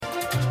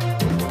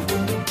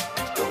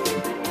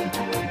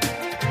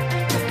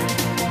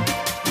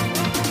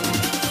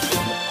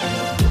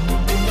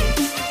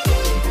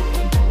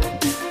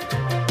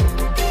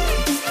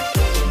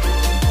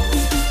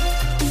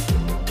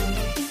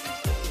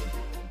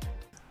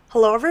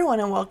Hello, everyone,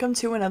 and welcome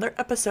to another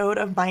episode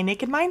of My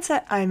Naked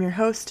Mindset. I am your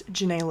host,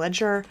 Janae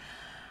Ledger.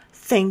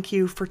 Thank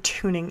you for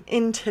tuning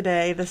in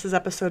today. This is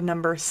episode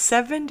number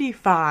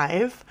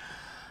 75.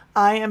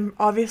 I am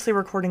obviously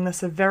recording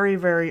this very,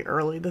 very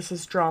early. This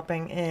is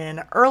dropping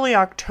in early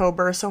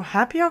October, so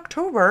happy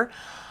October.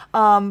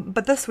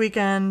 But this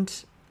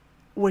weekend,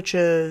 which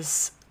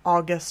is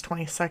August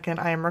 22nd,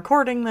 I am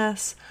recording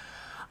this.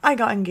 I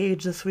got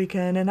engaged this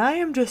weekend, and I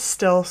am just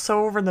still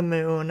so over the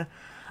moon.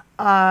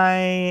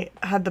 I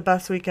had the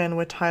best weekend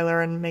with Tyler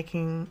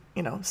and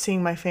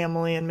seeing my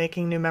family and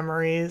making new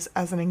memories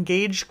as an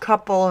engaged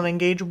couple, an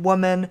engaged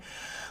woman.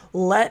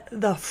 Let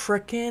the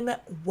frickin'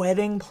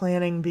 wedding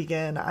planning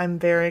begin. I'm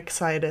very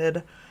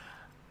excited.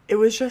 It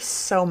was just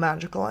so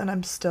magical, and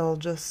I'm still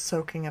just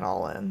soaking it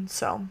all in.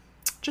 So,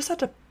 just had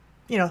to,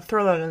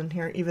 throw that in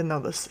here, even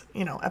though this,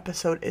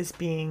 episode is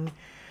being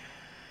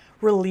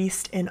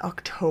released in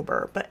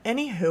October. But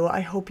anywho, I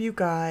hope you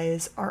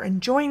guys are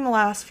enjoying the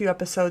last few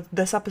episodes.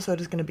 This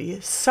episode is going to be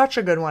such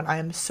a good one. I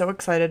am so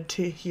excited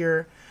to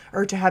hear,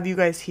 or to have you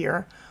guys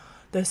hear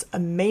this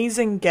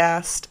amazing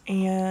guest,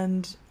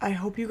 and I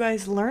hope you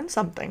guys learn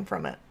something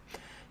from it.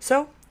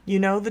 So, you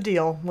know the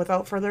deal.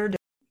 Without further ado.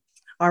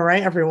 All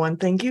right, everyone.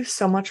 Thank you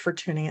so much for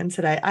tuning in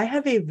today. I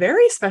have a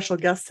very special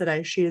guest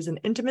today. She is an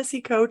intimacy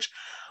coach,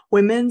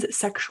 women's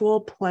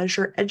sexual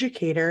pleasure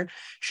educator.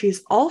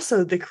 She's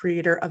also the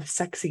creator of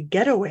Sexy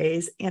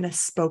Getaways and a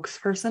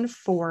spokesperson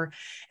for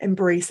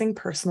embracing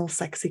personal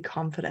sexy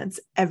confidence.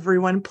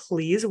 Everyone,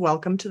 please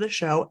welcome to the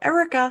show,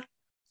 Erica.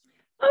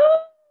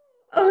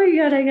 Oh my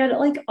God, I got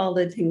like all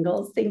the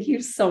tingles. Thank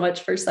you so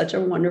much for such a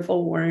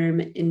wonderful,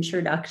 warm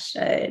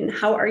introduction.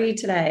 How are you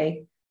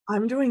today?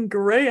 I'm doing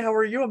great. How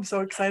are you? I'm so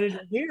excited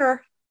you're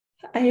here.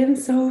 I am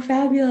so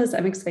fabulous.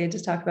 I'm excited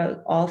to talk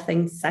about all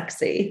things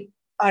sexy.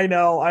 I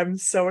know. I'm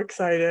so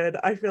excited.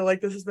 I feel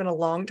like this has been a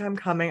long time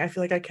coming. I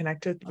feel like I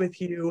connected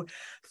with you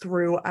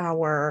through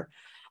our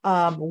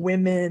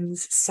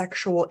women's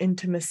sexual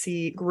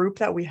intimacy group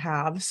that we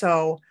have.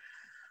 So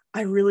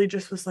I really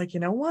just was like, you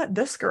know what?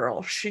 This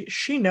girl,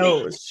 she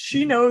knows.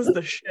 She knows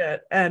the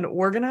shit. And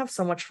we're gonna have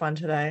so much fun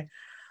today.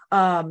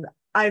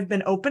 I've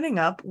been opening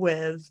up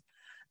with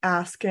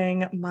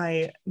asking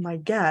my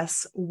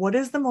guests, what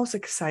is the most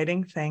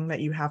exciting thing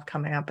that you have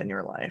coming up in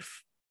your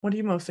life? What are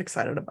you most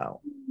excited about?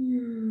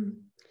 Hmm.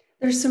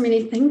 There's so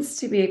many things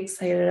to be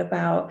excited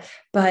about,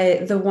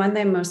 but the one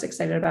that I'm most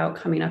excited about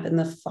coming up in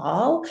the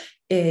fall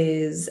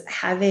is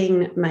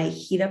having my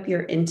Heat Up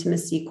Your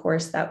Intimacy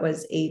course that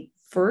was a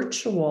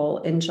virtual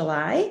in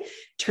July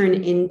turn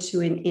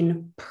into an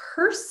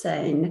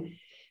in-person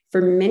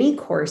for many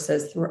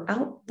courses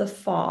throughout the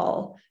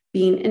fall,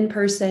 being in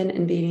person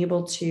and being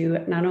able to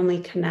not only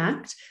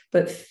connect,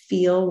 but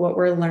feel what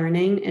we're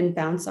learning and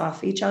bounce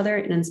off each other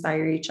and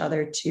inspire each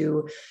other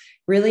to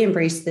really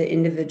embrace the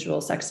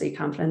individual sexy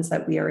confidence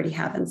that we already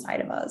have inside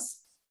of us.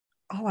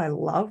 Oh, I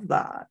love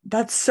that.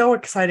 That's so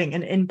exciting.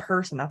 And in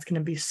person, that's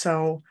going to be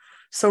so,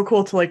 so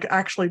cool to like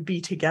actually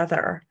be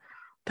together.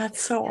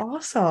 That's so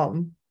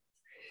awesome.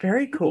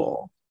 Very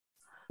cool.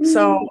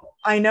 So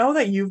I know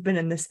that you've been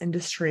in this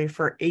industry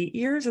for 8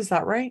 years. Is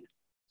that right?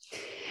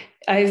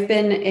 I've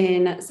been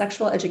in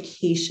sexual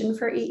education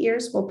for 8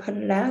 years. We'll put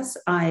it as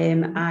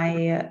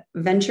I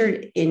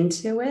ventured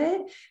into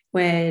it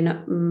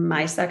when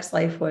my sex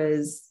life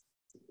was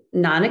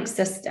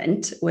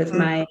non-existent with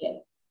my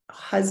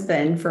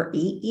husband for 8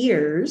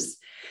 years.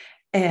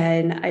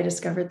 And I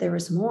discovered there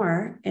was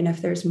more. And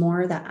if there's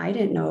more that I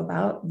didn't know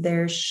about,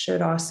 there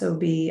should also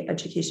be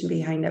education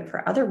behind it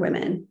for other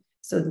women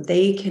so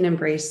they can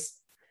embrace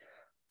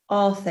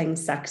all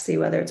things sexy,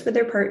 whether it's with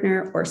their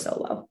partner or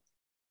solo.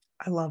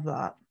 I love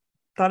that.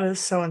 That is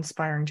so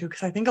inspiring too,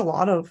 because I think a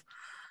lot of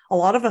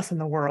us in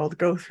the world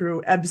go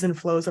through ebbs and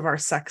flows of our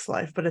sex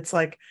life, but it's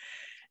like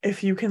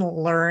if you can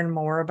learn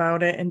more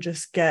about it and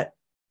just get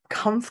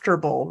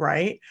comfortable,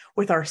 right,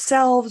 with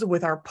ourselves,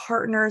 with our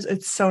partners,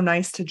 it's so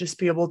nice to just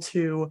be able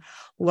to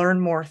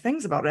learn more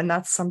things about it. And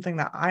that's something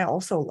that I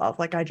also love.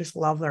 Like I just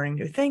love learning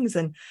new things.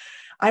 And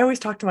I always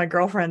talk to my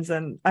girlfriends,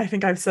 and I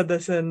think I've said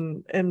this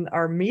in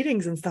our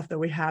meetings and stuff that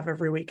we have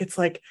every week. It's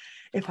like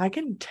if I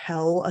can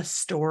tell a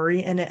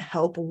story and it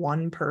help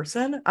one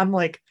person, I'm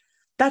like,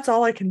 that's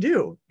all I can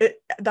do.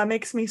 That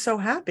makes me so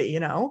happy.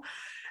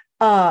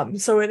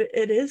 So it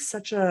is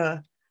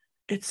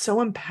it's so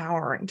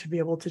empowering to be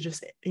able to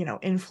just,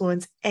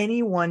 influence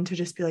anyone to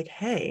just be like,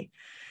 hey,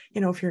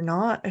 if you're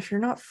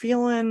not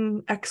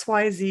feeling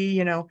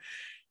XYZ,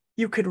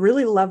 you could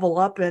really level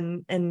up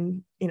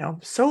in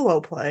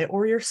solo play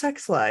or your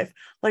sex life.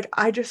 Like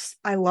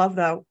I love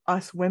that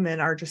us women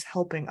are just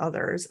helping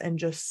others and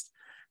just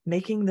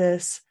making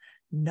this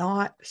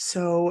not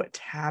so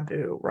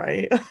taboo,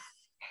 right?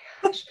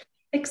 Gosh,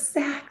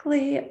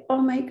 exactly. Oh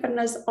my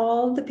goodness.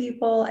 All the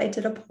people, I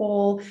did a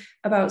poll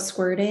about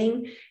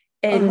squirting,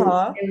 and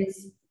Uh-huh. it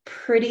was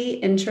pretty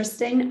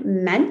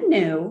interesting. Men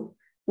knew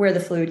where the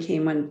fluid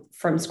came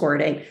from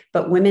squirting,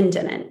 but women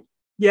didn't.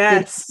 They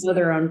don't Yes. know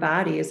their own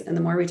bodies. And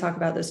the more we talk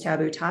about those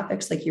taboo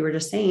topics, like you were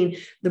just saying,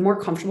 the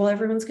more comfortable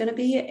everyone's going to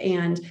be.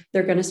 And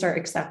they're going to start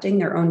accepting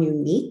their own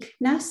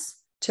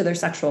uniqueness to their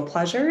sexual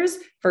pleasures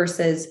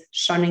versus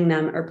shunning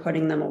them or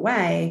putting them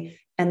away.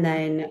 And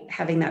then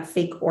having that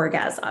fake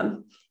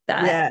orgasm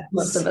that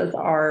most Yes. of us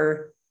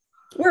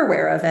we're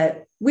aware of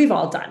it. We've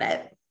all done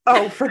it.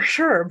 Oh, for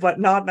sure, but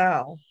not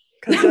now.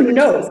 Because then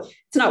No,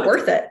 it's not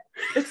worth it.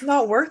 it's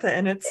not worth it.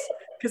 And it's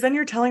because then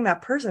you're telling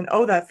that person,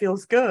 oh, that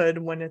feels good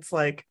when it's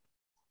like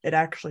it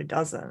actually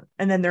doesn't.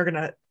 And then they're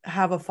gonna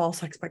have a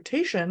false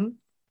expectation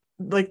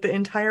like the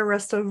entire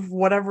rest of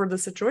whatever the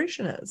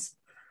situation is.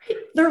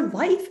 Their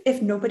life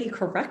if nobody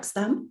corrects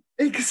them.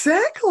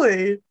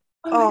 Exactly.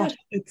 Oh my Oh, gosh.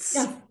 it's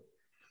Yeah.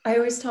 I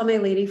always tell my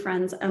lady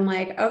friends, I'm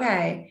like,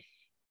 okay,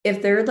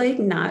 if they're like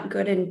not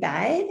good in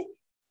bed,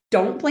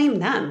 don't blame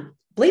them.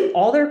 Blame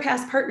all their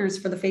past partners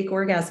for the fake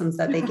orgasms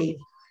that they gave.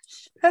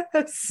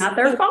 that's Not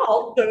their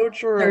fault. so They're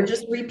true.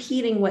 just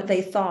repeating what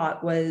they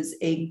thought was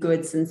a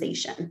good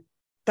sensation.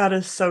 That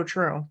is so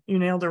true. You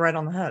nailed it right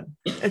on the head.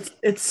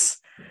 It's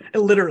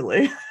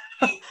literally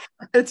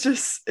it's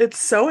just it's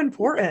so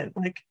important.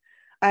 Like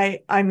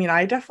I mean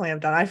I definitely have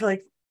done. I feel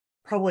like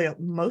probably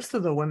most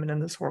of the women in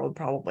this world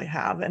probably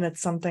have, and it's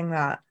something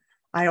that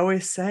I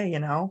always say,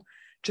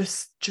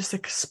 just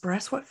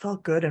express what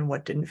felt good and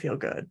what didn't feel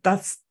good.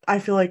 That's I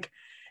feel like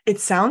it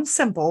sounds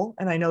simple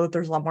and I know that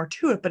there's a lot more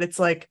to it, but it's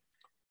like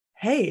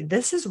hey,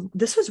 this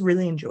was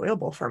really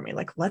enjoyable for me.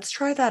 Like, let's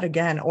try that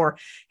again. Or,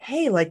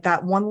 hey, like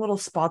that one little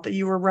spot that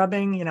you were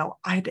rubbing,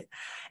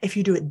 if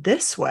you do it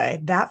this way,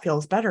 that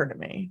feels better to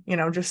me.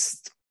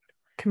 Just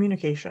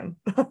communication.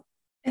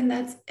 And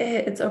that's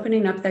it. It's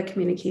opening up that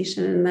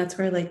communication. And that's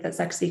where like that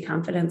sexy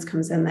confidence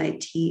comes in that I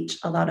teach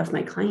a lot of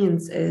my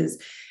clients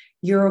is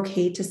you're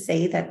okay to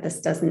say that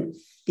this doesn't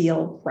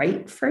feel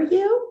right for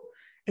you.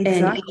 And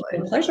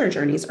Exactly. pleasure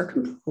journeys are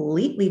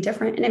completely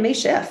different and it may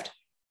shift.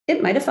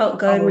 It might have felt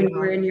good Oh when you yeah.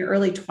 were in your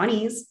early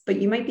 20s, but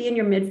you might be in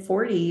your mid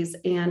 40s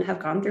and have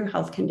gone through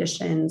health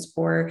conditions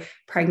or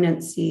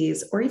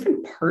pregnancies or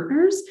even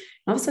partners. And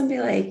all of a sudden be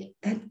like,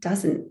 that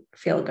doesn't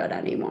feel good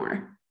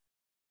anymore.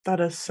 That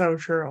is so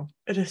true.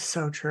 It is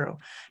so true.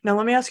 Now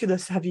let me ask you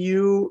this. Did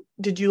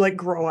you like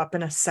grow up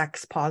in a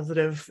sex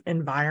positive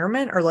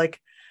environment or like,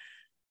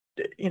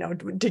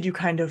 did you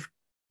kind of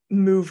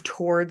move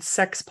towards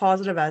sex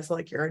positive as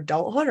like your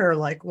adulthood or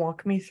like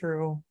walk me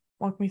through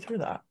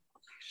that?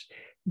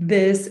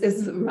 This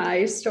is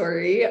my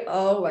story.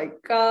 Oh my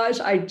gosh.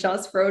 I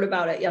just wrote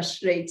about it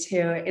yesterday too.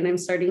 And I'm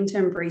starting to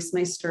embrace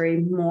my story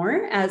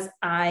more as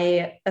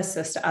I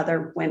assist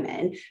other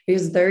women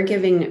because they're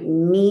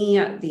giving me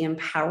the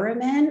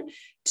empowerment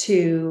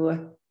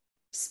to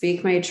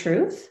speak my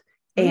truth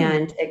Mm,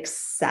 and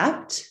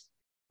accept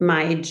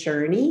my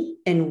journey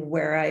and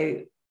where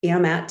I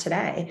am at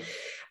today.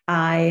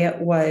 I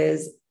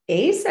was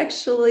a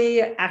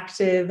sexually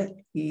active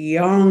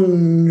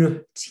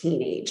young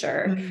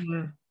teenager.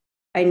 mm,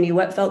 I knew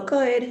what felt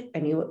good. I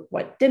knew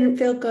what didn't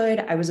feel good.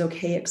 I was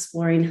okay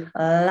exploring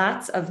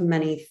lots of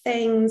many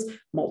things,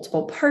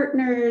 multiple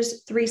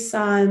partners,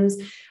 threesomes,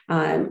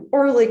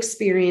 oral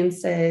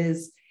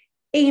experiences,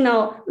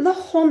 anal, the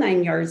whole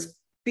 9 yards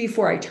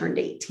before I turned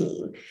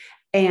 18.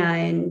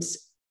 And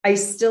I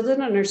still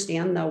didn't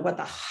understand, though, what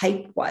the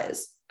hype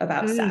was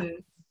about sex.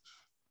 mm.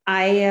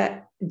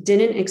 I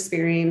didn't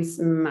experience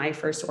my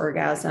first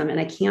orgasm, and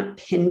I can't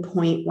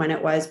pinpoint when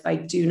it was, but I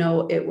do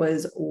know it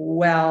was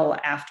well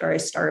after I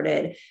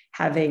started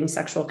having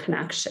sexual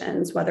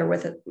connections, whether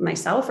with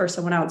myself or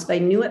someone else. But I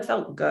knew it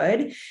felt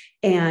good.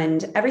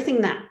 And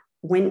everything that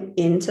went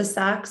into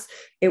sex,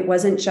 it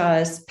wasn't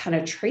just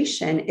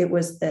penetration, it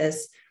was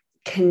this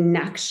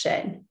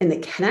connection. And the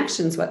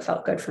connection is what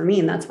felt good for me.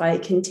 And that's why I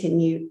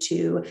continued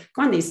to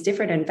go on these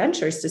different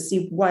adventures to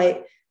see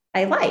what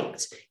I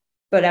liked,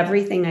 but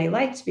everything I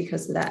liked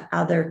because of that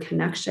other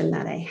connection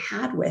that I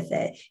had with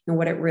it and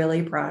what it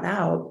really brought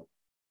out.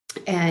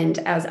 And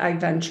as I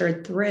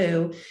ventured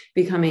through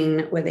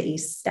becoming with a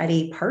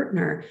steady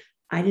partner,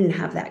 I didn't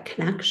have that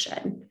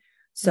connection.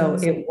 So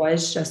Mm. it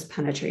was just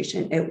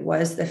penetration. It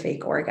was the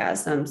fake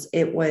orgasms.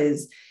 It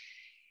was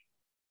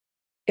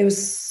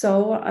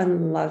so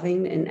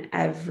unloving in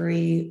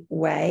every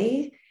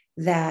way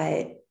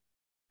that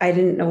I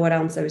didn't know what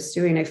else I was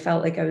doing. I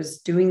felt like I was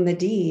doing the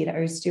deed. I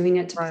was doing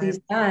it to Right. please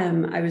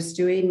them. I was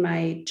doing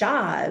my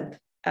job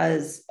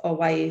as a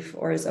wife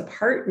or as a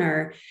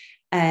partner.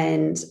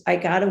 And I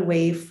got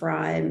away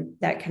from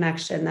that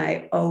connection that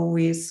I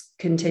always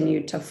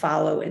continued to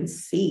follow and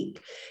seek.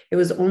 It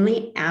was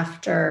only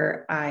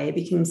after I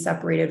became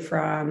separated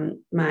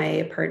from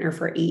my partner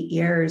for 8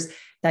 years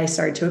that I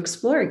started to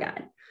explore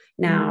again. Mm.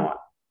 Now,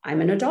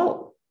 I'm an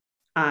adult.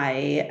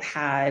 I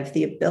have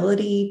the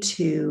ability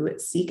to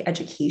seek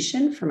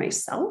education for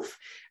myself.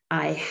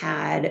 I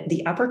had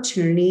the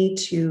opportunity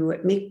to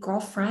make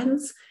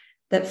girlfriends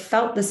that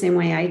felt the same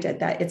way I did,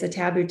 that it's a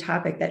taboo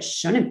topic that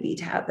shouldn't be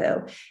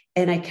taboo.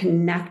 And I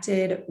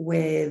connected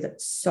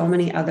with so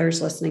many others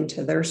listening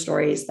to their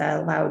stories that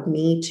allowed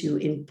me to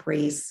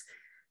embrace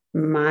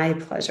my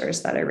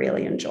pleasures that I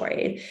really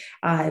enjoyed.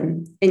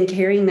 And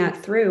carrying that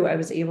through, I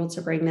was able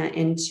to bring that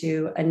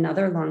into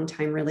another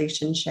long-time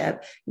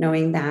relationship,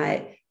 knowing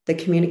that the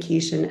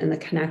communication and the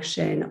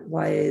connection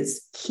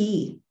was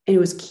key. And it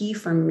was key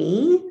for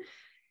me.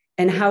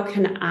 And how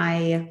can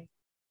I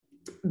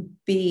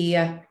be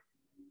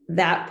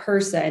that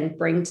person,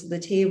 bring to the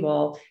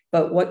table,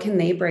 but what can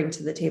they bring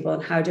to the table,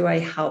 and how do I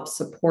help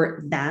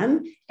support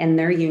them and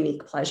their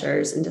unique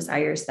pleasures and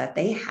desires that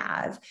they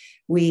have?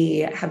 We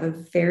have a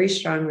very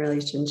strong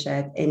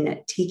relationship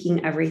in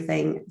taking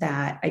everything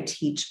that I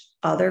teach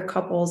other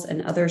couples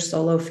and other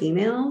solo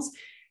females.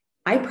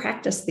 I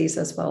practice these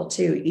as well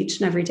too, each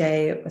and every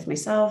day with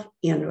myself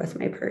and with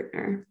my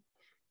partner.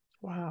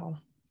 Wow.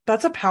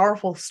 That's a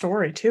powerful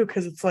story too,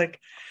 because it's like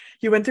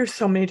you went through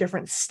so many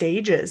different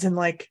stages, and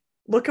like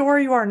look at where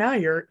you are now.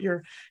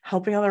 You're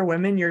helping other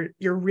women.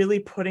 You're really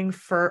putting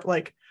for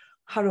like,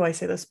 how do I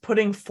say this?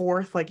 Putting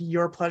forth like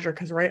your pleasure.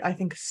 Because right, I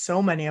think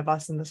so many of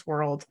us in this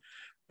world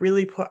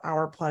really put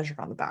our pleasure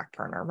on the back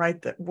burner,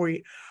 right? That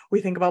we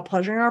think about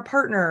pleasuring our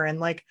partner, and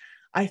like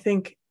I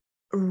think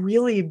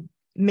really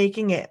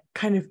making it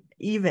kind of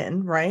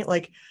even, right?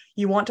 Like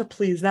you want to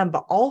please them,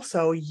 but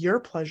also your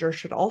pleasure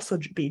should also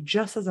be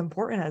just as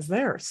important as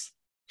theirs.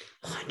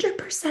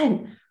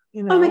 100%.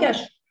 You Oh my know?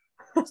 gosh.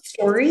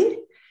 Story.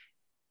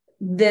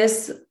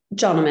 This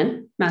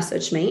gentleman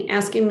messaged me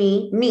asking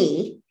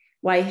me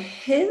why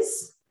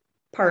his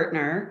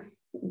partner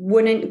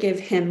wouldn't give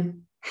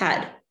him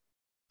head.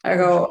 I Oh,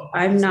 go,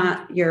 I'm geez.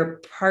 not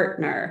your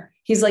partner.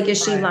 He's like,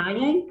 is she Right.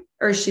 lying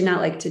or is she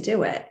not like to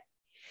do it?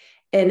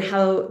 And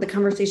how the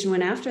conversation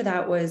went after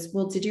that was,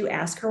 well, did you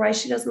ask her why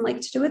she doesn't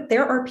like to do it?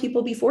 There are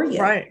people before you,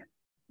 Right.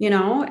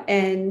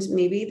 and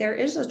maybe there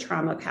is a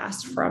trauma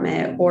past from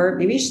it, or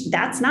maybe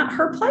that's not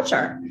her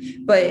pleasure.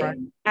 But Right.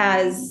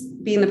 as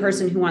being the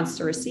person who wants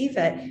to receive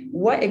it,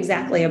 what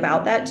exactly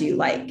about that do you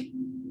like?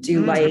 Do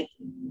you Mm, like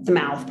the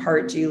mouth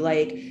part? Do you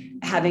like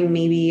having,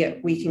 maybe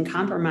we can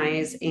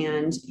compromise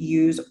and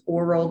use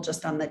oral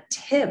just on the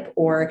tip,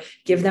 or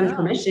give them yeah.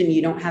 permission?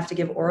 You don't have to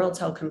give oral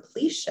till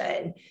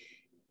completion.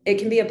 It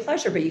can be a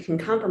pleasure, but you can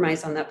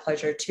compromise on that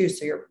pleasure too.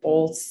 So you're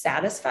both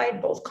satisfied,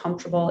 both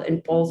comfortable,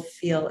 and both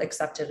feel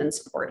accepted and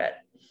supported.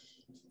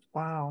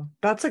 Wow.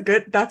 That's a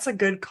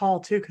good call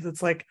too, because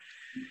it's like,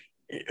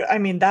 I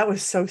mean, that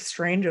was so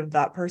strange of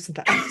that person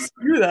to ask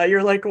you that.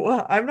 You're like,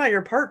 well, I'm not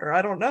your partner.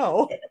 I don't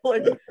know.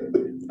 Like,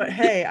 but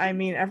hey, I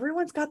mean,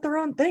 everyone's got their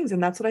own things,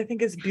 and that's what I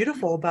think is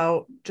beautiful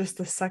about just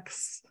the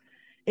sex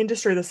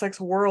industry, the sex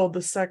world,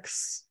 the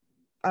sex,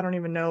 I don't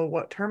even know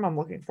what term I'm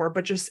looking for,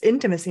 but just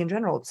intimacy in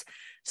general. It's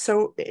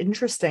so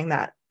interesting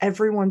that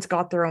everyone's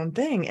got their own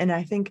thing. And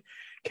I think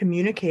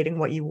communicating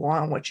what you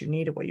want, what you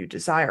need, what you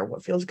desire,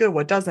 what feels good,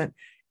 what doesn't,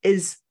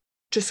 is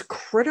just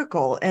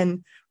critical.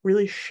 And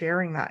really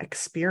sharing that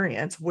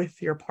experience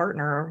with your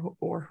partner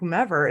or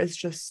whomever is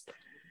just,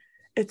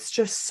 it's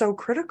just so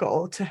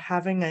critical to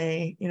having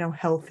a,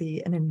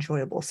 healthy and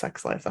enjoyable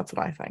sex life. That's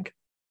what I think.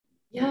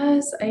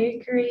 Yes, I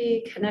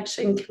agree.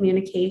 Connection,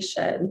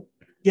 communication, and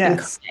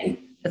Yes.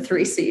 cooking, the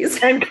three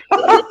C's. And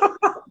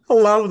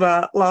love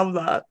that. Love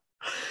that.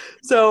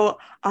 So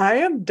I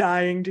am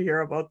dying to hear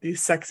about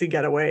these sexy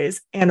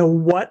getaways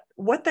and what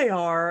they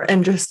are.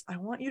 And just I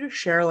want you to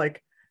share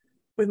like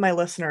with my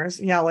listeners.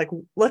 Yeah, like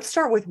let's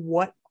start with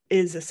what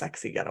is a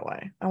sexy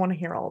getaway. I want to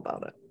hear all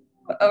about it.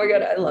 Oh my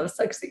God, I love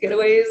sexy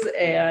getaways.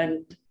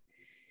 And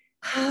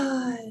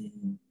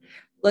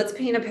let's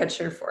paint a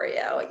picture for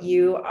you.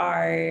 You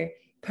are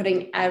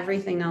putting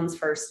everything else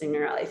first in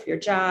your life, your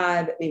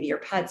job, maybe your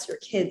pets, your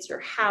kids,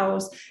 your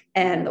house.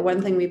 And the one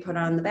thing we put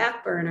on the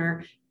back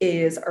burner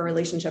is our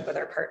relationship with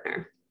our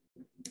partner.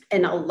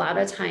 And a lot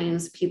of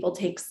times people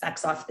take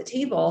sex off the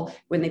table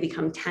when they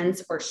become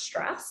tense or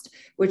stressed,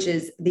 which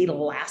is the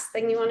last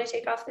thing you want to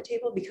take off the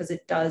table, because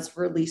it does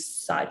release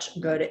such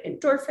good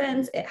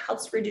endorphins. It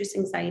helps reduce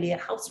anxiety.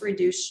 It helps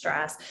reduce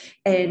stress.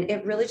 And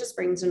it really just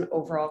brings an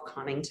overall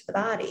calming to the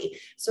body.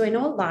 So I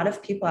know a lot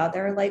of people out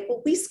there are like,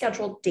 well, we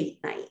schedule date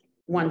night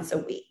once a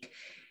week.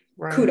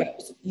 Right.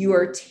 Kudos. You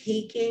are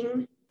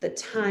taking the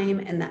time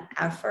and the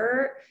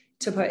effort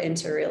to put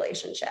into a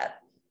relationship.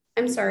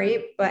 I'm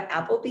sorry, but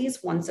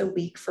Applebee's once a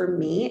week for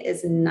me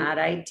is not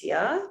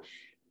ideal.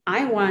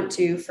 I want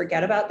to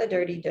forget about the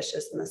dirty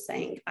dishes in the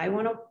sink. I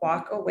want to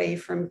walk away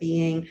from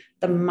being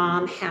the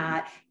mom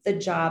hat, the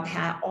job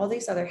hat, all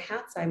these other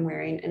hats I'm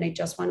wearing. And I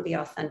just want to be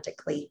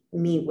authentically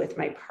me with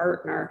my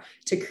partner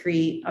to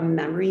create a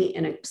memory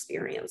and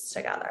experience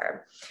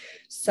together.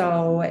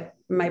 So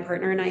my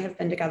partner and I have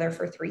been together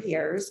for 3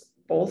 years,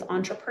 both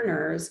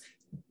entrepreneurs,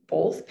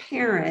 both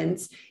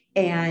parents,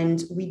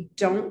 and we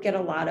don't get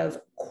a lot of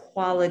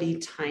quality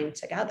time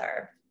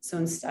together. So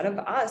instead of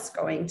us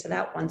going to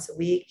that once a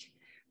week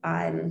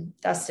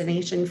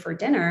destination for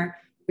dinner,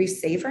 we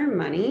save our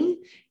money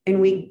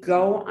and we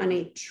go on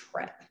a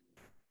trip.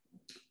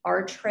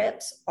 Our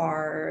trips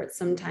are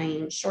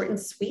sometimes short and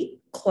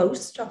sweet,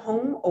 close to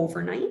home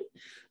overnight,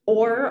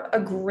 or a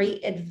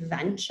great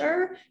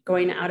adventure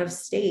going out of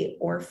state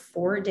or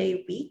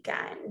 4-day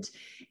weekend.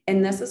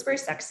 And this is where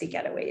Sexy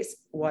Getaways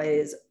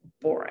was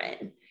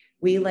born.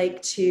 We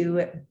like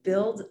to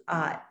build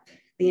up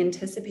the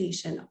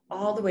anticipation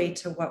all the way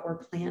to what we're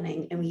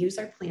planning. And we use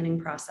our planning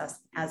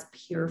process as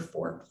pure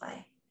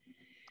foreplay.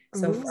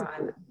 So Ooh.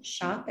 from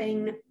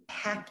shopping,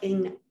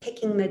 packing,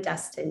 picking the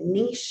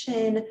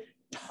destination,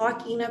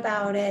 talking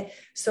about it.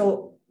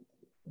 So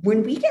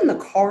when we get in the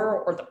car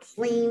or the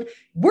plane,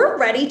 we're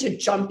ready to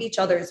jump each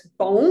other's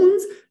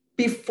bones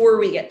before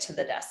we get to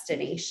the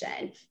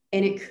destination.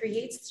 And it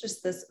creates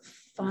just this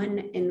fun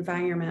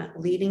environment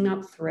leading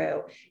up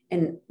through.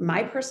 And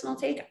my personal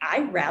take,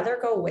 I'd rather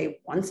go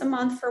away once a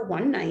month for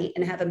one night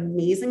and have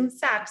amazing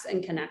sex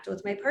and connect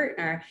with my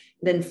partner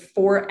than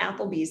 4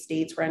 Applebee's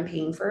dates where I'm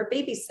paying for a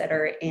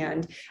babysitter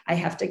and I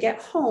have to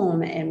get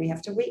home and we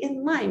have to wait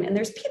in line and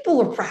there's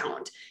people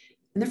around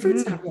and the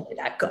food's not really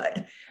that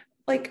good.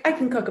 Like I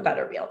can cook a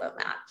better meal than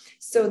that.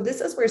 So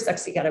this is where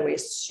Sexy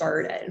Getaways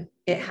started.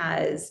 It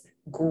has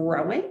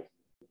growing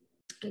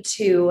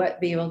to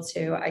be able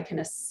to, I can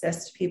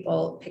assist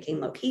people picking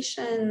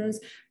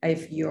locations.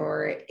 If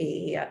you're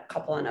a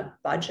couple on a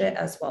budget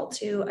as well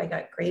too, I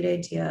got great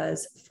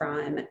ideas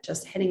from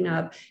just hitting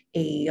up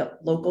a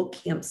local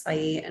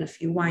campsite and a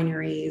few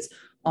wineries,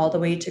 all the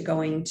way to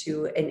going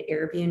to an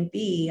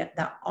Airbnb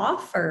that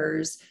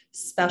offers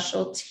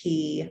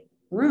specialty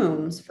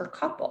rooms for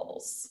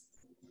couples.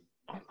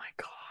 Oh my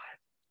God.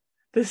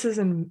 This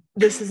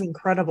is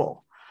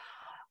incredible.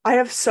 I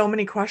have so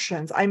many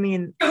questions. I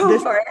mean,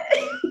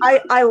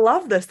 I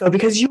love this though,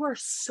 because you are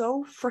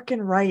so freaking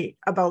right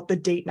about the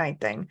date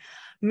night thing.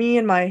 Me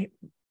and my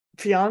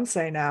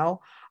fiance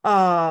now,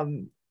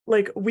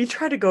 like we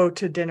try to go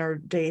to dinner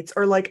dates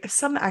or like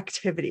some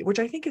activity, which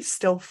I think is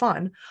still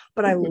fun,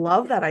 but I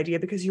love that idea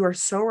because you are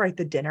so right.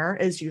 The dinner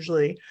is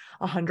usually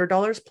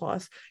 $100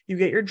 plus. You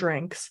get your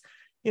drinks,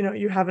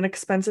 you have an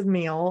expensive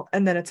meal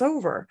and then it's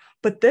over.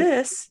 But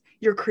this,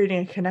 you're creating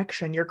a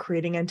connection, you're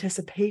creating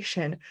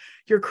anticipation,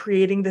 you're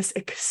creating this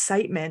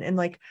excitement, and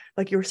like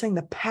you were saying,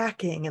 the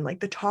packing and like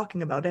the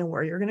talking about it and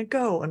where you're going to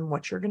go and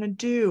what you're going to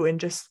do,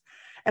 and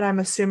I'm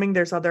assuming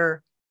there's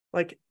other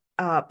like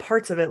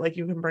parts of it, like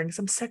you can bring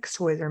some sex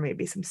toys or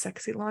maybe some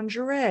sexy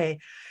lingerie,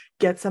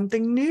 get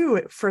something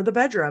new for the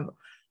bedroom.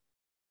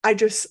 I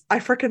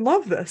freaking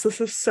love this.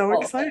 This is so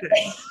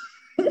exciting.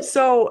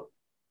 So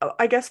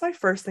I guess my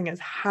first thing is,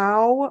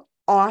 how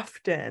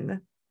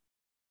often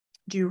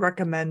do you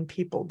recommend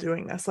people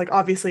doing this? Like,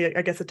 obviously,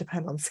 I guess it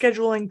depends on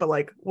scheduling, but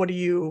like, what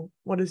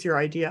is your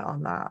idea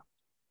on that?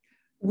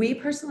 We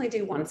personally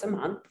do once a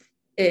month.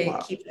 It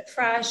Wow. keeps it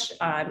fresh.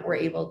 We're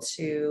able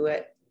to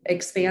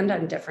expand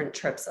on different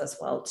trips as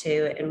well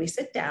too. And we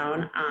sit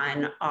down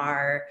on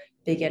our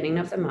beginning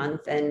of the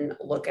month and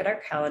look at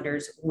our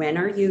calendars. When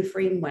are you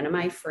free? When am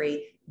I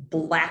free?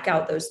 Black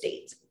out those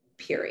dates,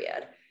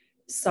 period.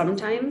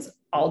 Sometimes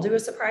I'll do a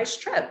surprise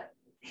trip.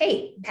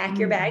 Hey, pack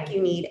your bag.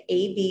 You need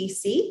A, B,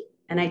 C,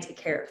 and I take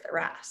care of the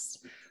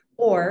rest.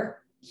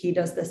 Or he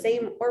does the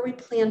same, or we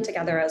plan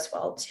together as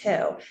well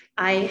too.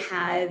 I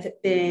have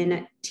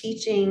been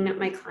teaching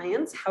my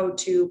clients how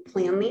to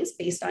plan these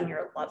based on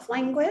your love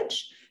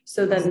language.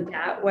 So then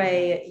that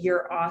way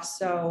you're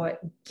also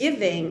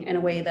giving in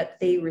a way that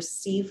they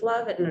receive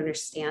love and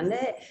understand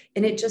it.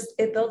 And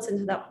it builds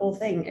into that whole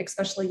thing,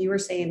 especially you were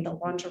saying the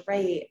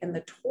lingerie and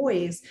the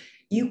toys.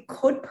 You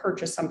could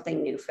purchase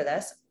something new for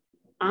this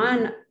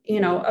on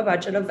a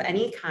budget of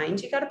any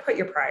kind. You got to put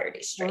your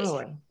priorities straight.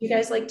 Totally. You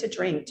guys like to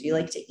drink? Do you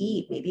like to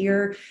eat? Maybe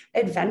you're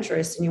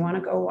adventurous and you want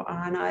to go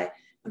on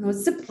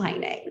zip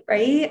lining,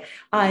 right?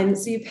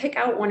 So you pick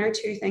out 1 or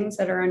 2 things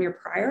that are on your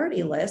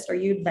priority list. Are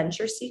you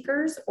adventure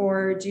seekers,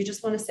 or do you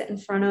just want to sit in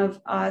front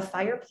of a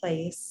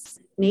fireplace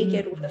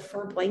naked with a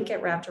fur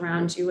blanket wrapped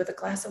around you with a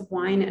glass of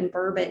wine and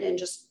bourbon and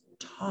just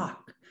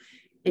talk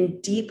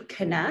and deep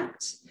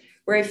connect?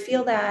 Where I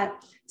feel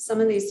that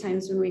some of these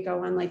times when we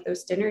go on like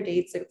those dinner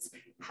dates, it's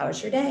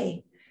how's your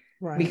day?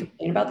 Right. We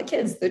complain about the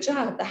kids, the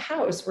job, the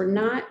house. We're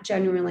not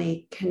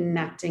genuinely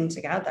connecting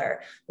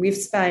together. We've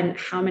spent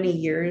how many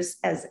years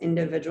as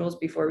individuals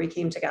before we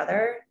came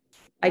together?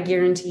 I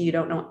guarantee you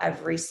don't know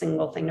every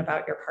single thing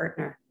about your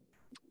partner.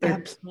 There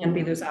Absolutely. can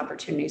be those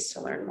opportunities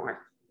to learn more.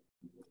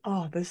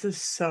 Oh,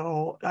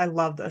 I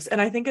love this. And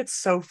I think it's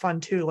so fun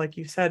too. Like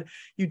you said,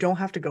 you don't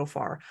have to go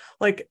far.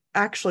 Like,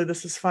 actually,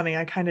 this is funny.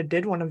 I kind of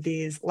did one of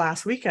these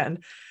last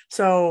weekend.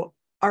 So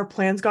our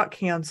plans got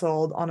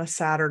canceled on a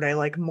Saturday,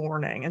 like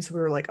morning. And so we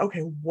were like,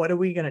 okay, what are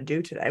we going to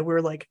do today?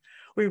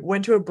 We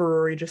went to a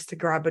brewery just to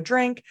grab a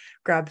drink,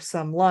 grab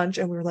some lunch.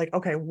 And we were like,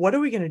 okay, what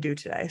are we going to do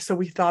today? So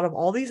we thought of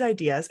all these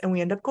ideas and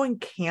we ended up going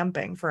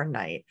camping for a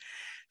night.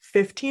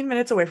 15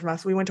 minutes away from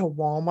us, we went to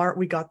Walmart.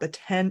 We got the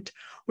tent.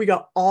 We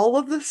got all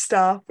of the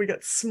stuff. We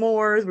got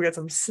s'mores. We got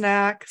some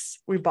snacks.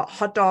 We bought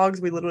hot dogs.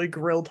 We literally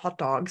grilled hot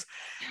dogs.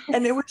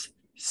 And it was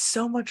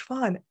so much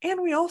fun. And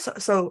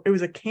so it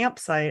was a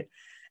campsite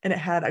and it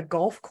had a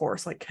golf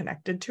course like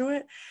connected to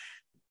it.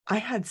 I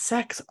had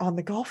sex on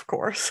the golf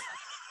course.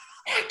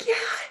 Heck yeah.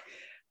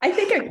 I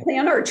think I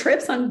plan our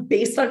trips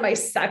based on my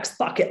sex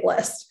bucket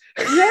list.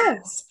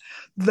 Yes.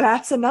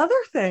 That's another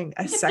thing,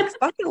 a sex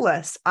bucket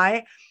list.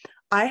 I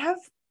have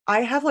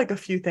I have like a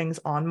few things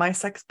on my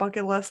sex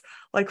bucket list.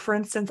 Like for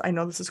instance, I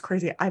know this is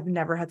crazy. I've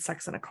never had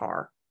sex in a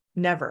car.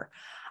 Never.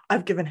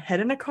 I've given head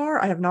in a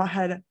car. I have not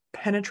had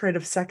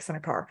penetrative sex in a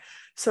car.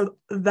 So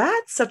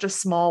that's such a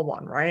small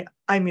one, right?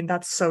 I mean,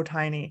 that's so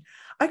tiny.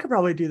 I could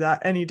probably do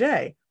that any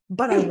day,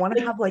 but I want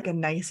to have like a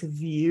nice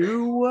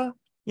view.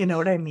 You know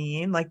what I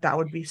mean? Like that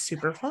would be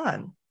super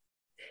fun.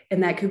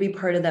 And that could be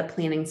part of that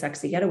planning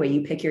sexy getaway.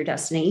 You pick your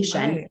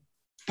destination Right.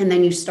 and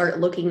then you start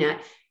looking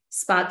at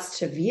spots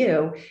to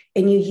view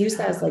and you use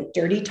that as Yeah. like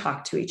dirty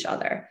talk to each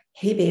other.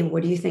 Hey, babe,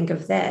 what do you think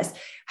of this?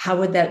 How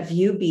would that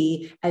view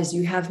be as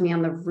you have me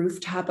on the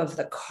rooftop of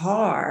the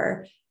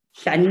car,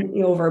 bending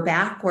me over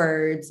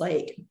backwards,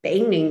 like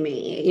banging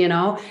me,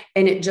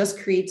 And it just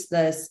creates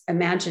this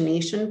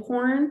imagination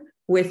porn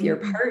with your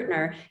Mhm.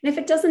 partner. And if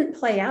it doesn't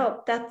play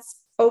out,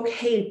 that's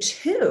okay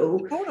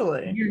too.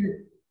 Totally.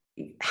 You're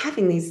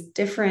having these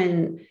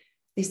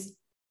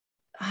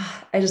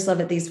I just love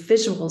it, these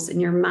visuals in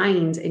your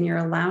mind, and you're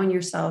allowing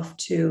yourself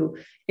to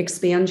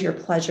expand your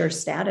pleasure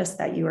status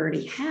that you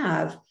already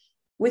have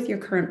with your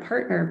current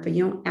partner, but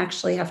you don't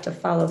actually have to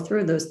follow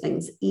through those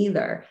things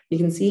either. You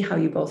can see how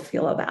you both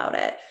feel about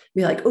it.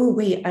 Be like, oh,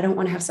 wait, I don't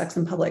want to have sex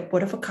in public.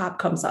 What if a cop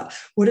comes up?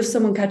 What if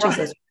someone catches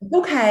Right. us?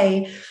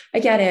 Okay, I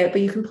get it.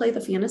 But you can play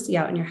the fantasy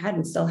out in your head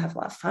and still have a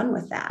lot of fun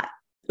with that.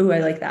 Oh, I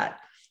like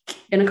that.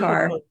 In a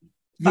car, Totally.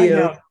 I view,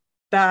 know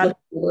that look,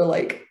 we're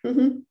like,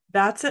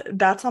 that's it.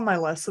 That's on my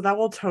list. So that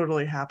will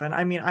totally happen.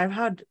 I mean,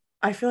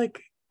 I feel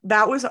like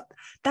that was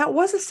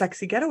a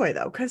sexy getaway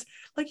though, because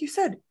like you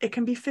said, it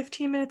can be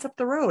 15 minutes up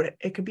the road.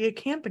 It could be a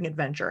camping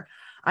adventure.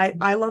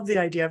 I love the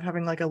idea of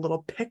having like a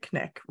little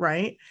picnic,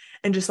 right?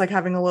 And just like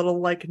having a little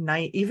like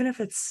night, even if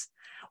it's,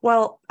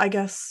 well, I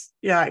guess,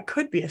 yeah, it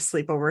could be a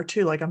sleepover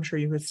too. Like I'm sure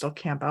you could still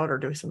camp out or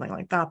do something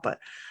like that. But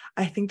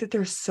I think that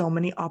there's so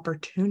many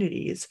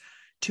opportunities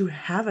to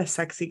have a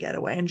sexy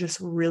getaway and just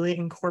really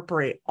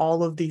incorporate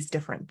all of these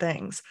different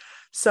things.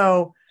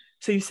 So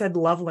you said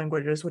love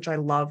languages, which I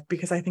love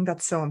because I think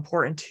that's so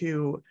important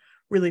to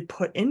really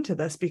put into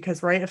this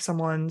because right, if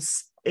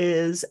someone's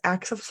is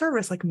acts of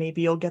service, like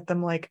maybe you'll get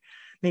them like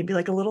maybe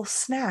like a little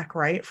snack,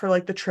 right, for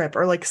like the trip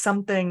or like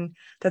something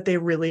that they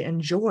really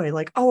enjoy.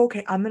 Like, oh,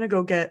 okay, I'm gonna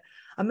go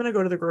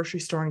to the grocery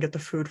store and get the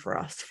food for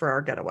us for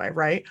our getaway,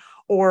 right?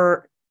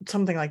 Or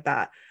something like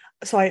that.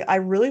 So I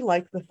really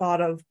like the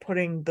thought of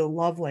putting the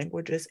love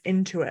languages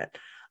into it.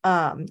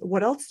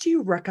 What else do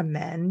you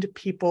recommend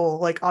people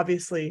like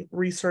obviously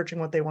researching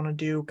what they want to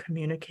do,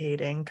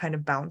 communicating, kind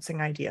of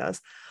bouncing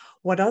ideas?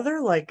 What other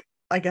like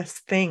I guess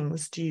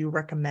things do you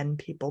recommend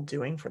people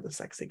doing for the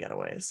sexy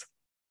getaways?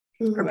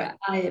 Or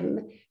Right.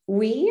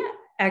 We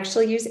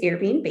actually use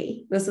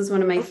Airbnb. This is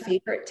one of my okay.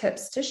 favorite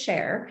tips to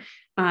share.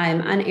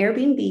 On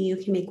Airbnb, you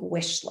can make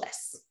wish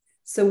lists.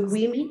 So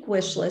we make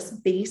wish lists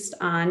based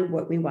on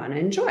what we want to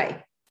enjoy,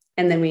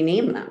 and then we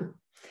name them.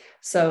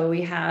 So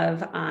we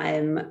have,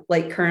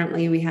 like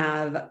currently we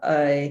have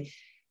a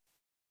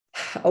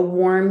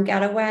warm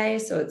getaway.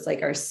 So it's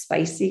like our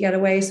spicy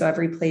getaway. So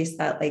every place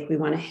that like we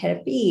want to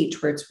hit a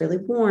beach where it's really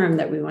warm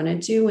that we want to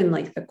do in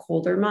like the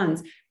colder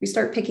months, we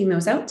start picking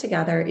those out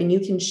together and you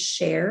can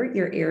share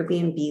your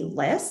Airbnb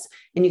list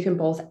and you can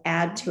both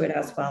add to it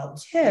as well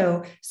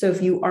too. So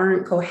if you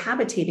aren't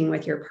cohabitating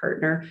with your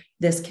partner,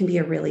 this can be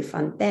a really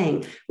fun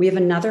thing. We have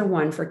another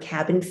one for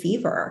cabin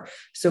fever.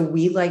 So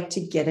we like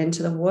to get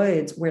into the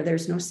woods where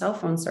there's no cell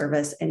phone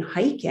service and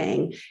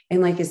hiking.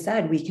 And like I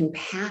said, we can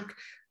pack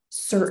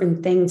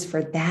certain things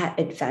for that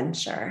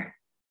adventure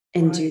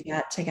and Right. do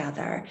that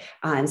together.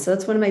 And so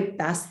that's one of my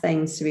best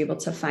things to be able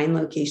to find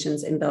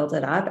locations and build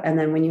it up. And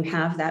then when you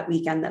have that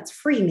weekend that's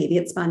free, maybe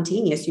it's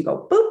spontaneous, you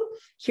go, boop,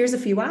 here's a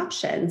few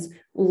options.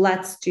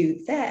 Let's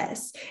do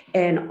this.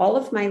 And all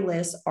of my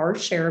lists are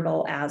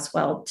shareable as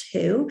well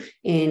too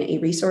in a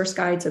resource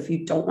guide. So if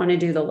you don't want to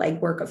do the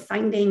legwork of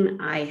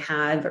finding, I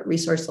have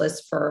resource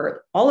lists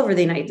for all over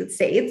the United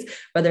States,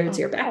 whether it's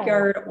your Oh,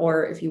 backyard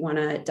or if you want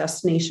a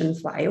destination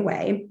fly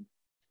away.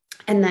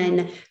 And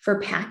then for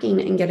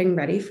packing and getting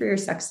ready for your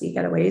sexy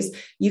getaways,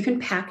 you can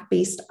pack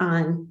based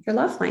on your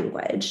love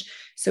language.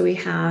 So we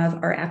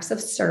have our acts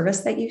of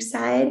service that you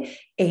said,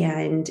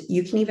 and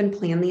you can even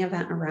plan the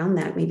event around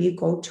that. Maybe you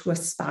go to a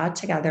spa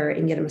together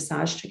and get a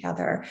massage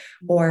together.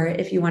 Or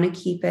if you want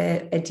to keep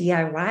it a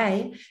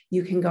DIY,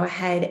 you can go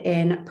ahead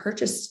and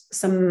purchase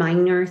some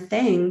minor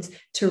things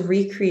to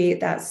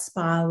recreate that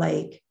spa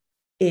like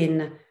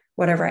in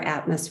whatever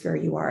atmosphere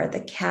you are,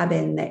 the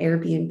cabin, the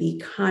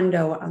Airbnb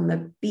condo on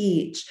the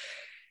beach,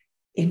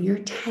 in your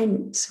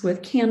tent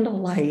with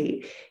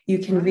candlelight. You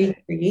can right.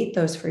 recreate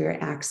those for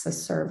your acts of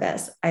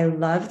service. I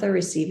love the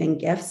receiving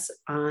gifts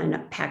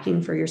on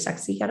packing for your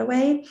sexy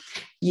getaway.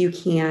 You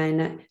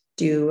can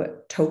do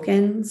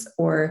tokens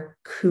or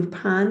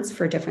coupons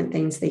for different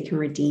things they can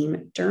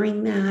redeem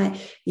during that.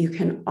 You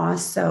can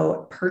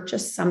also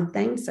purchase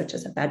something such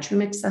as a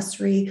bedroom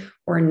accessory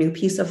or a new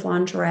piece of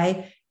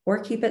lingerie or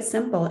keep it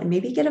simple and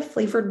maybe get a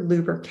flavored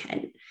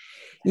lubricant.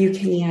 You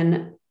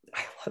can,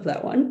 I love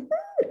that one.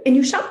 And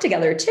you shop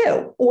together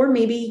too. Or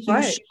maybe you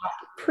Right.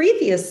 shopped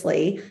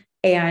previously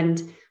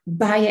and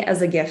buy it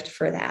as a gift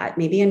for that.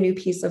 Maybe a new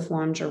piece of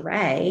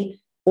lingerie,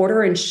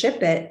 order and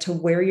ship it to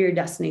where your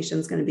destination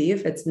is going to be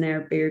if it's an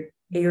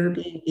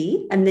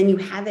Airbnb. And then you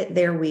have it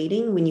there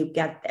waiting when you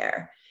get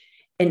there.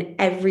 And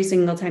every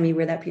single time you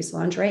wear that piece of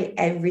lingerie,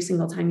 every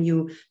single time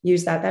you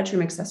use that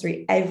bedroom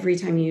accessory, every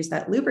time you use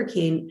that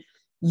lubricant,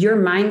 your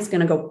mind's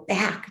going to go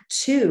back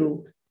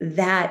to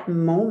that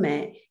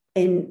moment.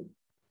 And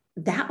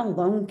that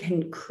alone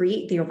can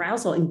create the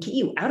arousal and get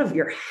you out of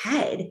your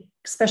head,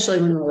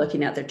 especially when we're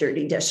looking at the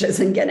dirty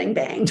dishes and getting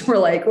banged. We're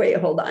like, wait,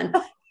 hold on.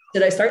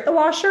 Did I start the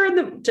washer and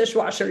the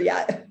dishwasher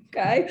yet?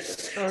 Okay.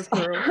 So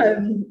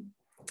true.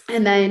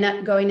 And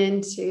then going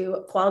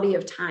into quality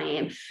of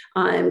time.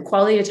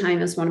 Quality of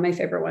time is one of my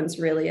favorite ones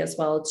really as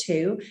well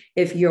too.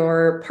 If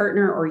your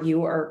partner or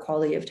you are a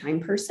quality of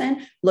time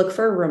person, look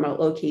for a remote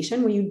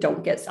location where you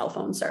don't get cell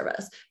phone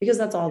service, because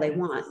that's all they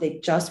want. They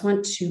just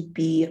want to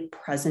be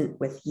present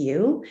with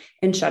you,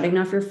 and shutting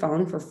off your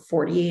phone for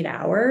 48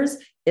 hours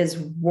is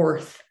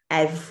worth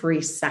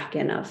every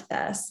second of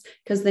this,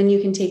 because then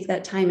you can take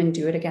that time and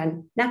do it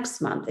again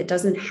next month. It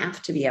doesn't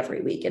have to be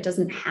every week. It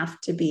doesn't have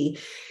to be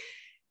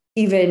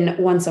even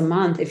once a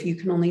month. If you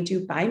can only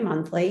do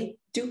bi-monthly,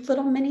 do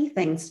little mini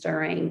things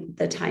during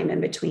the time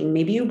in between.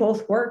 Maybe you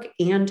both work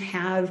and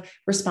have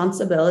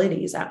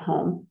responsibilities at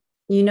home.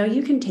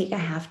 You can take a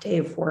half day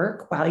of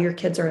work while your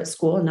kids are at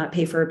school and not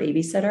pay for a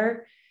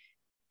babysitter,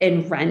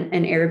 and rent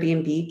an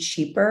Airbnb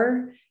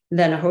cheaper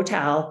than a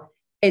hotel,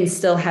 and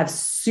still have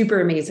super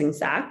amazing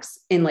sex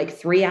in like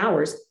 3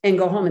 hours and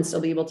go home and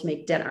still be able to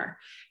make dinner.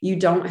 You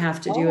don't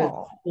have to do a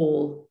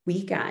whole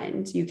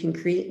weekend. You can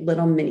create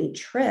little mini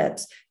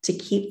trips to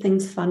keep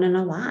things fun and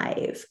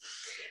alive.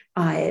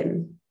 I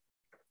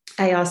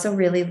also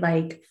really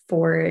like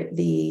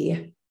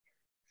I'm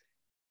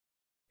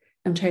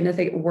trying to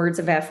think, words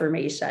of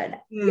affirmation.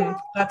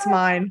 That's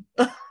mine.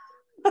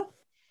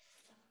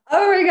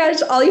 Oh my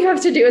gosh, all you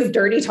have to do is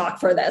dirty talk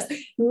for this.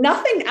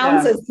 Nothing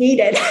else is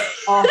needed.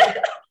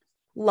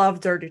 Love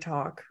dirty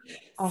talk.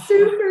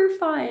 Super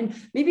fun.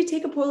 Maybe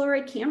take a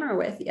Polaroid camera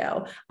with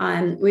you.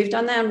 We've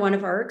done that in one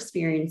of our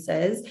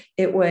experiences.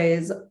 It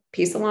was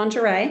piece of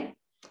lingerie,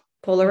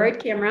 Polaroid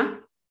camera.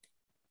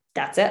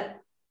 That's it.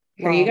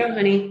 Here you go,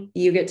 honey.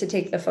 You get to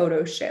take the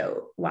photo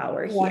shoot while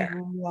we're here.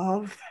 I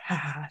love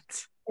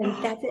that.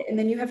 And that's it. And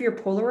then you have your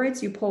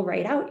Polaroids, you pull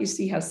right out, you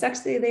see how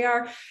sexy they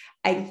are.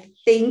 I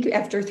think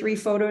after 3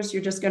 photos,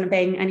 you're just going to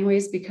bang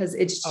anyways, because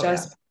it's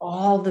just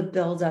all the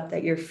buildup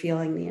that you're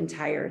feeling the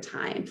entire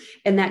time.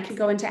 And that could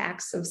go into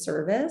acts of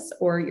service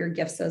or your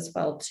gifts as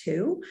well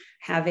too.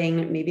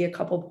 Having maybe a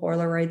couple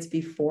Polaroids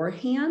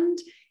beforehand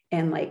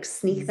and like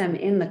sneak them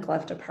in the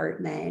glove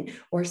department,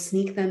 or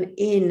sneak them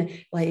in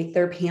like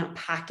their pant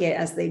pocket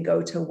as they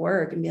go to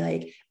work, and be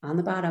like, on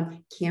the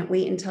bottom, can't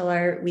wait until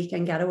our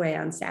weekend getaway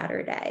on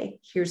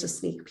Saturday. Here's a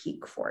sneak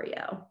peek for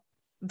you.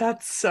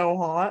 That's so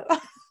hot.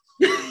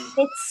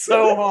 That's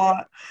so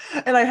hot.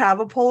 And I have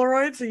a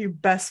Polaroid, so you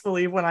best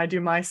believe when I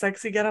do my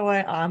sexy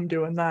getaway, I'm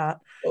doing that.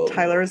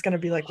 Tyler is going to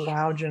be like,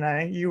 wow,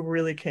 Janae, you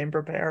really came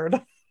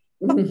prepared.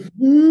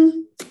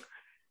 Mm-hmm.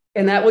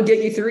 And that will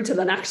get you through to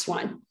the next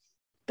one.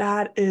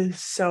 That is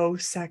so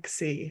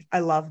sexy.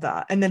 I love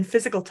that. And then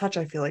physical touch,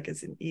 I feel like,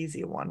 is an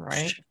easy one,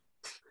 right?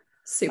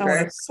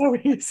 Super. So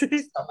easy.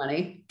 So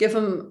funny. Give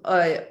them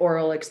an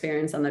oral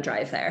experience on the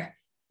drive there.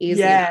 Easy.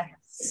 Yes.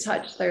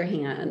 Touch their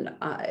hand.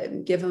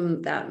 Give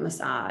them that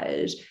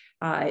massage.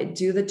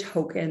 Do the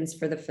tokens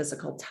for the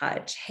physical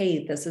touch.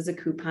 Hey, this is a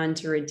coupon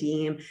to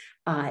redeem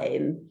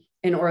an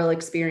oral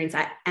experience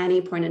at any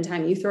point in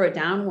time. You throw it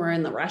down, we're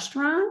in the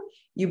restaurant,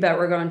 you bet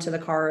we're going to the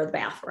car or the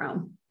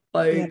bathroom.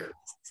 Like,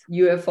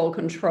 you have full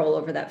control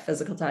over that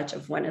physical touch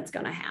of when it's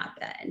going to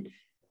happen.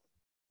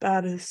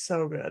 That is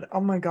so good. Oh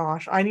my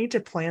gosh. I need to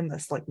plan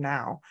this like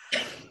now.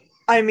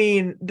 I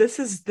mean, this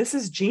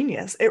is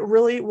genius. It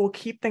really will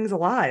keep things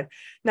alive.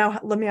 Now,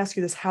 let me ask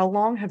you this. How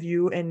long have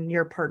you and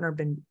your partner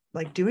been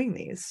like doing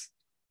these?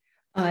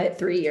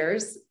 3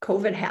 years.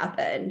 COVID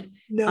happened.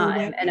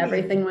 And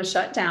everything was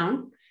shut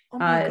down.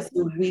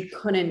 So we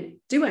couldn't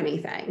do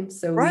anything.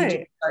 So we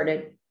just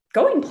started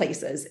going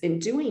places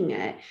and doing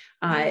it.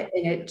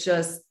 And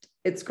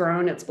it's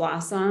grown, it's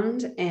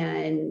blossomed,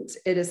 and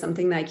it is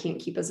something that I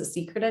can't keep as a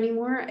secret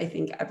anymore. I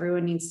think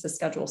everyone needs to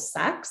schedule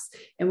sex.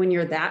 And when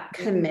you're that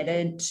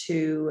committed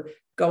to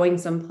going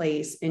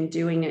someplace and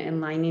doing it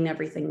and lining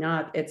everything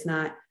up, it's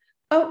not,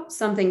 oh,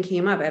 something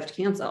came up, I have to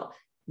cancel.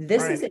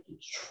 This is a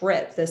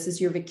trip. This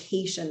is your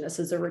vacation. This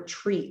is a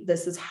retreat.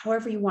 This is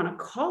however you want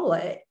to call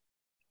it.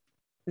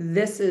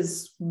 This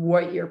is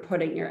what you're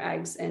putting your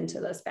eggs into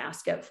this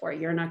basket for.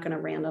 You're not going to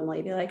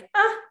randomly be like,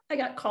 I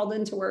got called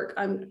into work.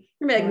 You're going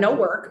to be like, no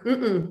work.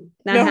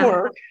 No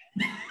work.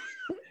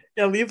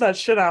 Yeah, leave that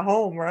shit at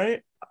home,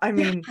 right? I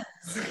mean,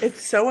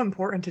 it's so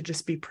important to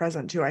just be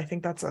present too. I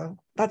think that's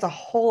a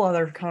whole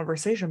other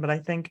conversation, but I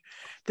think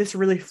this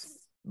really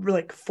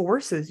like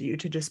forces you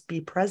to just be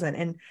present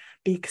and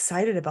be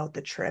excited about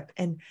the trip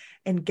and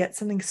get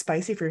something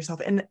spicy for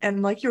yourself.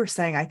 And like you were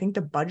saying, I think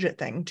the budget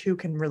thing too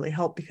can really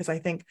help, because I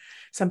think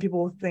some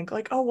people will think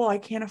like, oh well, I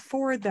can't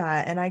afford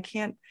that and I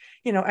can't,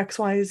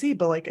 XYZ,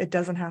 but like it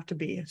doesn't have to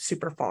be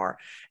super far.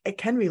 It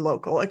can be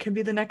local. It can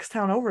be the next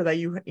town over that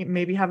you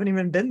maybe haven't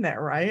even been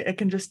there, right? It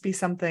can just be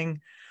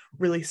something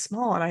really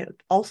small. And I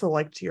also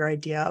liked your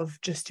idea of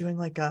just doing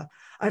like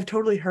I've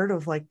totally heard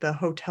of like the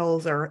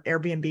hotels or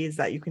Airbnbs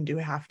that you can do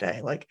half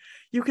day. Like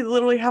you could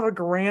literally have a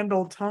grand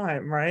old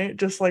time, right?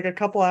 Just like a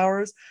couple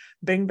hours,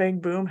 bing,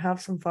 bang, boom,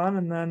 have some fun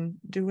and then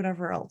do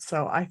whatever else.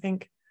 So I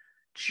think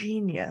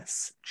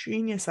genius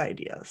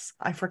ideas.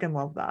 I freaking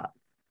love that.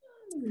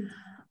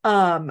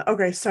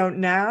 Okay, so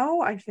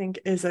now I think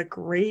is a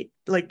great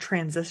like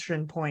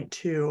transition point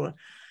to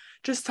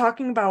just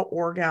talking about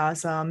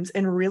orgasms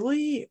and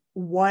really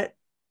what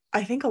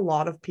I think a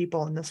lot of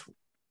people in this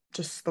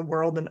just the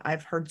world, and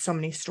I've heard so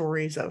many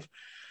stories of,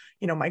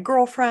 my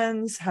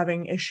girlfriends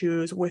having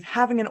issues with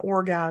having an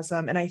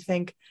orgasm. And I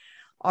think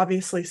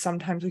obviously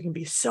sometimes we can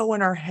be so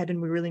in our head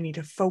and we really need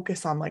to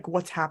focus on like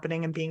what's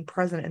happening and being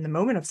present in the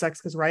moment of sex.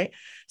 Because right,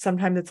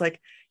 sometimes it's like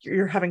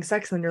you're having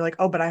sex and you're like,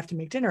 oh, but I have to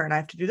make dinner and I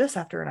have to do this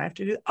after and I have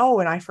to do, oh,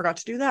 and I forgot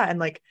to do that. And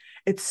like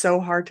it's so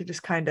hard to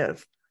just kind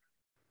of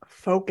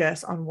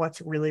focus on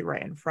what's really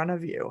right in front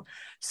of you.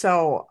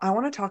 So I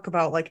want to talk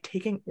about like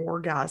taking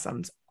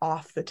orgasms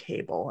off the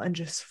table and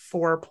just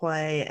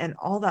foreplay and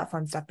all that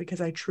fun stuff, because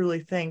I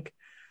truly think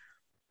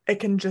it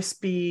can just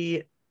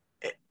be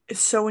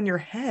so in your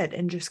head,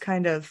 and just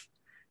kind of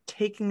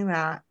taking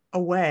that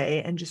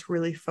away and just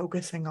really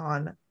focusing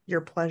on your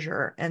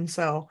pleasure. And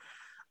so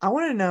I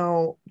want to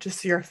know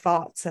just your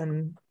thoughts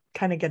and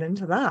kind of get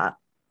into that.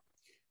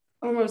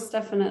 Almost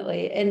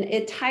definitely. And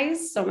it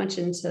ties so much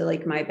into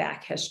like my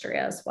back history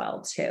as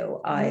well, too.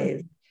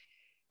 I've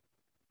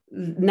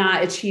Mm,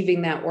 not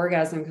achieving that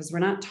orgasm because we're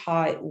not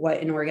taught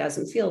what an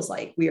orgasm feels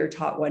like. We are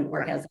taught what an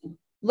right. orgasm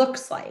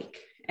looks like.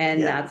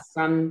 And that's Yes,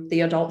 from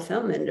the adult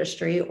film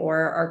industry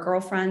or our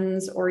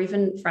girlfriends or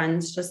even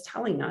friends just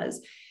telling us.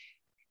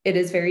 It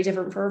is very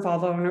different for a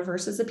vulva owner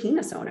versus a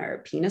penis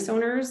owner. Penis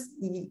owners,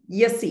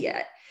 you see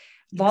it.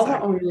 Vulva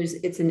exactly. owners,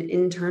 it's an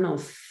internal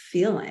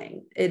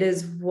feeling. It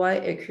is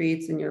what it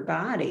creates in your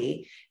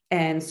body.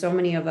 And so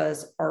many of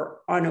us are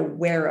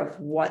unaware of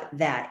what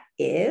that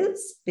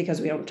is because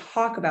we don't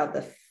talk about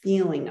the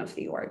feeling of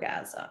the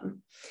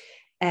orgasm.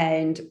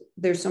 And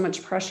there's so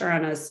much pressure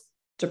on us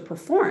to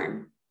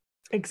perform.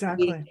 We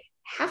Exactly.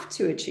 have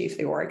to achieve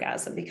the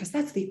orgasm because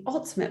that's the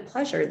ultimate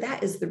pleasure.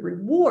 That is the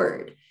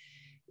reward.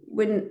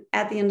 When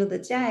at the end of the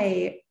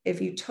day,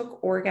 if you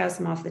took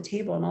orgasm off the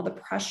table and all the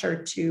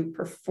pressure to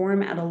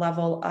perform at a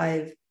level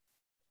of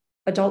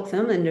adult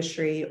film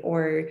industry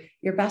or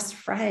your best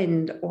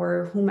friend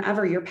or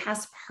whomever, your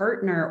past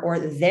partner or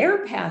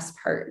their past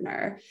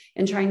partner,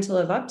 and trying to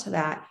live up to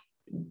that,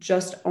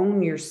 just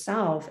own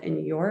yourself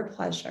and your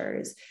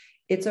pleasures.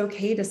 It's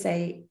okay to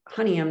say,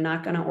 honey, I'm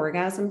not going to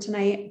orgasm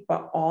tonight,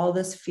 but all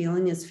this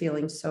feeling is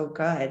feeling so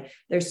good.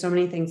 There's so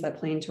many things that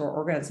play into our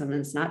orgasm,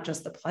 and it's not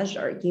just the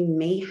pleasure. You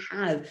may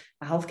have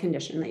a health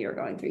condition that you're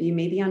going through. You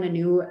may be on a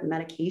new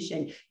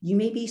medication. You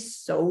may be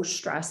so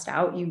stressed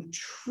out, you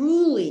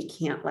truly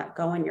can't let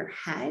go in your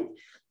head.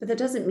 But that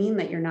doesn't mean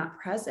that you're not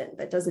present.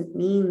 That doesn't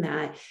mean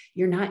that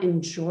you're not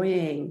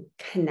enjoying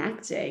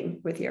connecting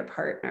with your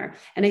partner.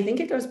 And I think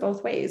it goes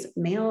both ways,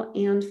 male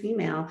and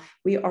female.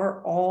 We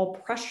are all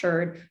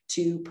pressured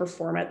to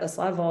perform at this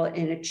level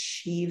and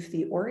achieve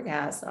the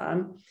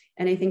orgasm.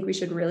 And I think we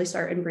should really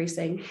start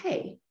embracing,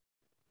 hey,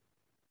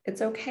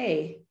 it's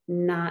okay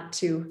not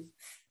to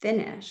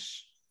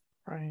finish.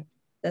 Right.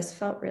 This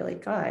felt really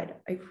good.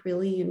 I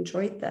really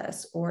enjoyed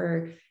this.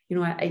 Or,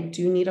 I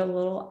do need a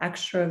little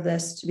extra of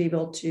this to be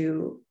able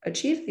to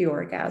achieve the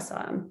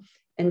orgasm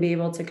and be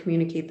able to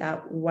communicate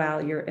that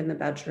while you're in the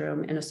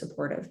bedroom in a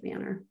supportive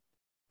manner.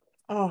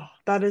 Oh,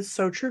 that is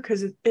so true,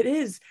 because it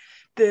is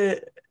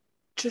the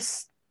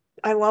just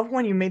I love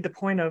when you made the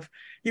point of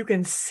you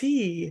can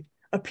see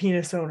a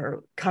penis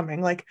owner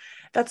coming. Like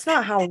that's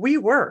not how we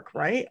work,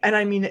 right? And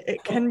I mean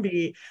it can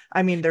be,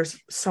 I mean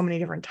there's so many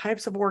different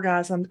types of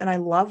orgasms, and I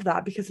love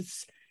that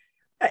because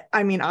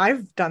I mean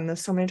I've done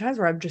this so many times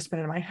where I've just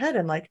been in my head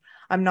and like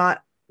I'm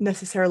not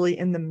necessarily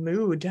in the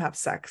mood to have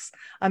sex.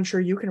 I'm sure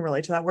you can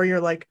relate to that, where you're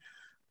like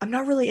I'm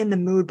not really in the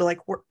mood, but like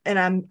and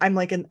I'm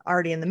like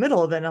already in the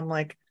middle of it. And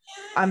like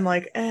I'm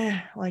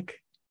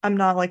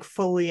not like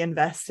fully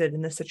invested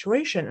in the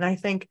situation. And I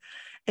think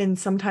in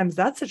sometimes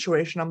that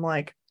situation, I'm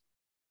like,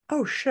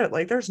 oh shit,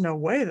 like there's no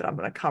way that I'm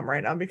gonna come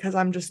right now, because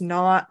I'm just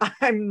not,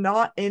 I'm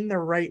not in the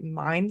right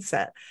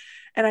mindset.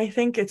 And I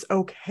think it's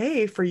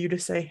okay for you to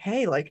say,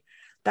 hey, like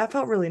that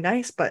felt really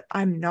nice, but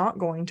I'm not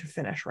going to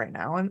finish right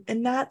now.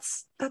 And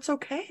that's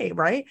okay,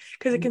 right?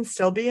 Because it can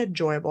still be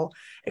enjoyable.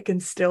 It can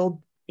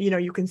still,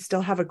 you can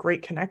still have a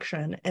great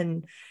connection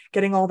and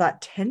getting all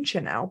that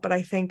tension out. But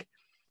I think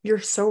you're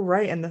so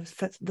right in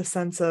the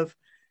sense of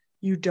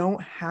you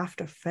don't have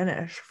to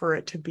finish for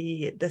it to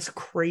be this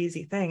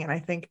crazy thing. And I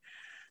think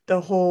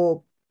the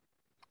whole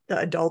the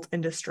adult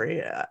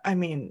industry, I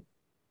mean,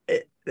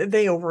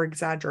 they over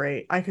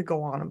exaggerate. I could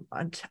go on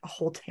a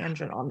whole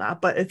tangent on that,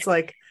 but it's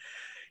like,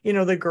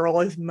 the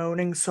girl is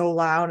moaning so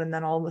loud, and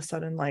then all of a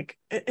sudden, like,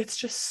 it's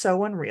just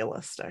so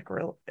unrealistic.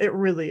 It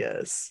really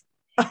is.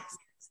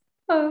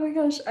 Oh my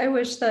gosh. I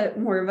wish that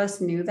more of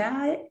us knew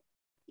that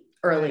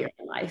earlier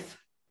in life.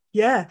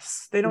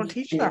 Yes, they don't When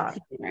teach you're that.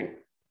 pregnant.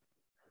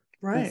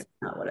 Right. That's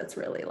not what it's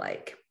really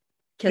like.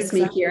 Kiss me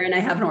Exactly. here and I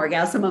have an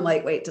orgasm. I'm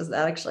like, wait, does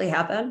that actually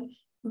happen?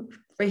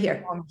 Right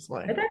here.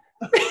 Honestly. Right there.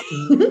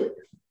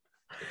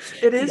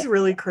 It Yeah. is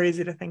really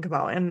crazy to think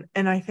about.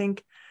 And I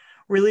think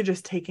really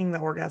just taking the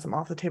orgasm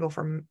off the table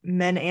for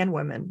men and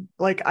women.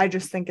 Like, I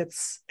just think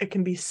it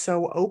can be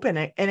so open,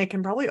 and it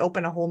can probably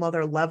open a whole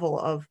nother level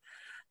of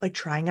like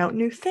trying out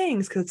new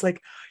things, because it's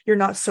like you're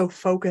not so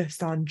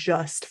focused on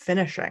just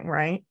finishing,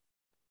 right?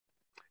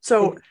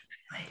 So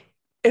Exactly.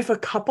 if a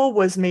couple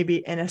was maybe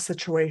in a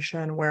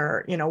situation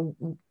where,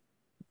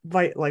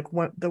 like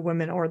what the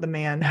women or the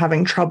man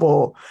having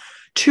trouble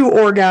to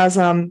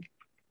orgasm,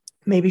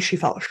 maybe she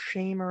felt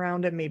shame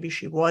around it, maybe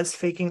she was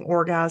faking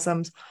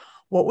orgasms,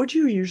 what would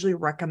you usually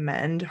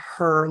recommend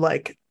her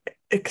like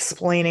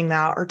explaining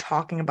that or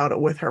talking about it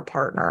with her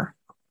partner?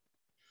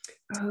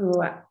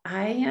 Oh,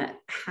 I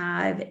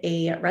have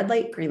a red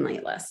light, green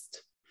light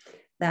list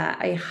that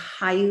I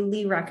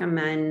highly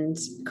recommend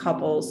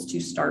couples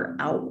to start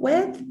out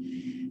with,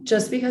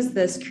 just because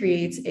this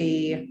creates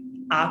a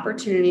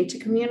opportunity to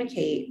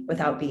communicate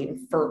without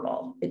being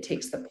verbal. It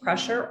takes the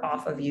pressure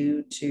off of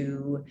you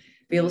to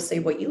be able to say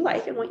what you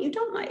like and what you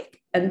don't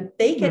like. And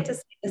they get to Hmm.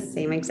 say the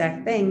same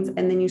exact things.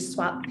 And then you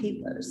swap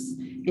papers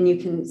and you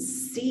can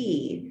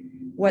see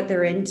what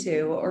they're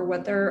into or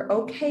what they're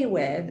okay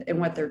with and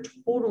what they're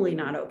totally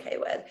not okay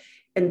with.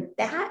 And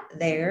that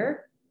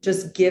there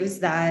just gives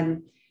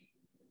them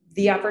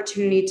the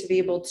opportunity to be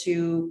able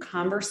to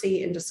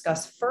conversate and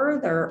discuss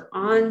further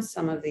on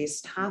some of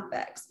these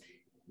topics.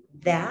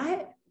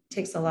 That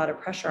takes a lot of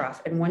pressure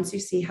off. And once you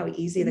see how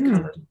easy the Hmm.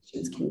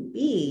 conversations can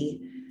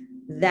be,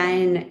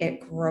 then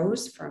it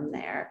grows from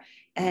there.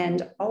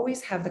 And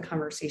always have the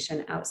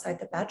conversation outside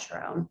the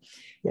bedroom.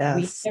 We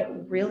Yes.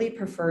 really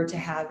prefer to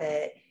have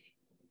it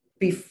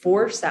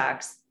before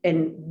sex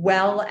and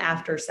well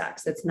after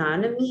sex. It's not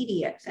an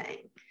immediate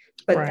thing,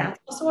 but Right. that's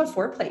also a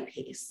foreplay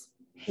piece.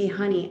 Hey,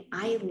 honey,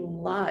 I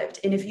loved.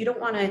 And if you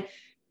don't want to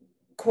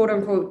quote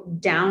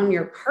unquote down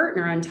your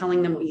partner on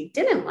telling them what you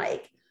didn't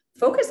like,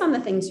 focus on the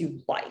things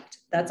you liked.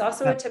 That's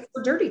also a Yeah. tip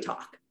for dirty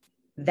talk.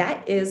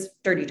 That is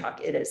dirty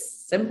talk. It is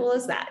simple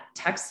as that.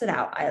 Text it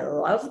out. I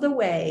love the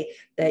way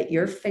that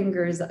your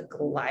fingers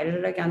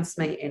glided against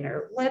my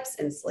inner lips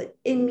and slid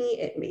in me.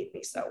 It made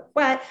me so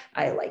wet.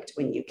 I liked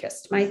when you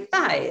kissed my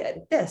thigh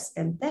and this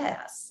and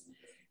this.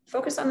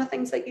 Focus on the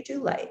things that you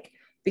do like,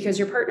 because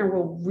your partner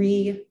will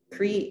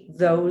recreate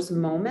those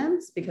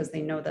moments because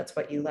they know that's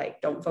what you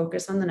like. Don't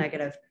focus on the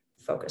negative,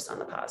 focus on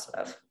the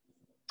positive.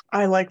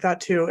 I like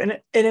that too.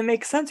 And it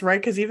makes sense, right?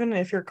 Because even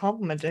if you're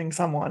complimenting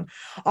someone,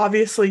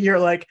 obviously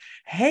you're like,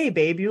 hey,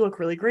 babe, you look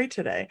really great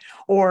today.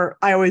 Or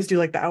I always do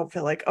like the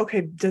outfit, like,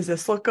 okay, does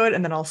this look good?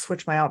 And then I'll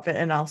switch my outfit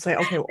and I'll say,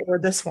 okay, or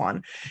this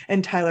one.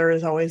 And Tyler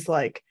is always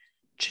like,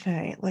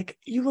 Janae, like,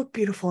 you look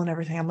beautiful and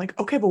everything. I'm like,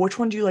 okay, but which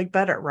one do you like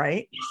better,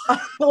 right?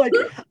 Like,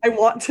 I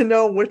want to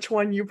know which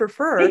one you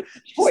prefer.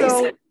 Choice.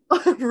 So,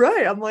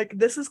 right. I'm like,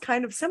 this is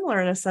kind of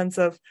similar in a sense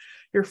of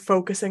you're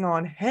focusing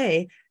on,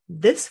 hey,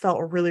 this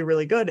felt really,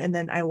 really good. And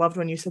then I loved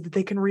when you said that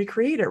they can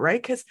recreate it,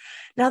 right? Because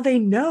now they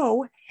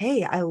know,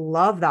 hey, I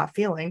love that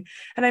feeling.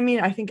 And I mean,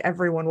 I think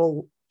everyone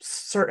will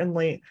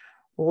certainly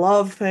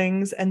love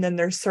things. And then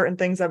there's certain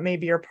things that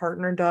maybe your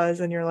partner does,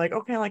 and you're like,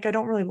 okay, like I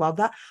don't really love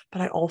that.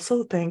 But I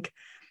also think,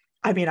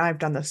 I mean, I've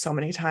done this so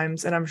many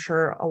times, and I'm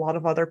sure a lot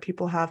of other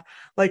people have,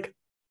 like,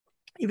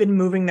 even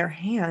moving their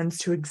hands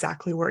to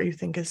exactly where you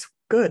think is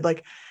good.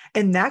 Like,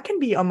 and that can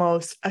be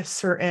almost a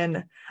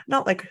certain,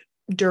 not like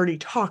dirty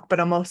talk, but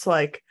almost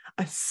like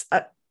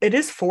it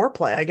is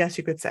foreplay, I guess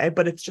you could say,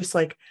 but it's just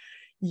like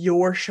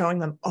you're showing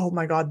them, oh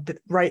my God,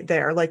 right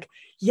there. Like,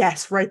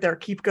 yes, right there,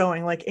 keep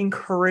going, like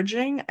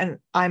encouraging. And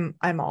I'm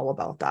all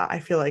about that. I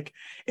feel like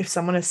if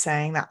someone is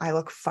saying that I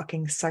look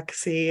fucking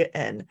sexy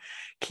and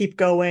keep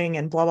going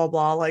and blah blah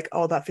blah, like,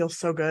 oh, that feels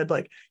so good,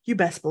 like you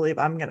best believe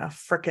I'm gonna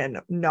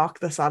freaking knock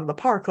this out of the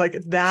park. Like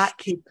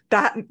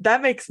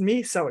that makes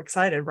me so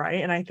excited,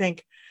 right? And I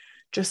think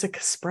just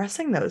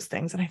expressing those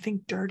things, and I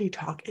think dirty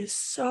talk is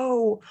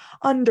so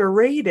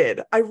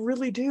underrated. I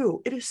really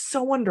do. It is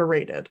so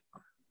underrated.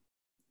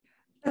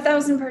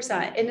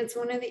 1,000%. And it's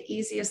one of the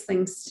easiest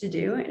things to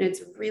do. And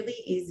it's really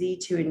easy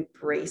to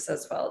embrace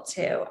as well,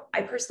 too.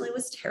 I personally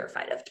was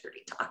terrified of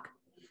dirty talk.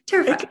 It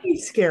can Terrified. be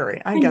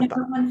scary. I My get that.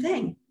 number one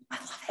thing. I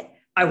love it.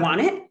 I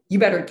want it. You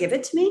better give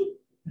it to me.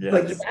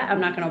 But you Yes. bet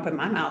I'm not going to open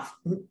my mouth.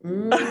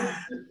 Mm-mm,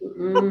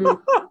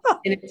 mm-mm.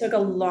 And it took a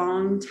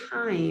long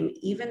time,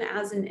 even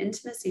as an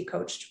intimacy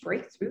coach, to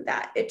break through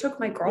that. It took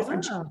my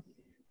girlfriend. Yeah.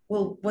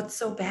 Well, what's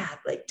so bad?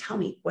 Like, tell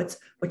me, what's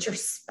your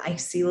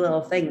spicy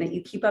little thing that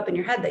you keep up in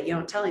your head that you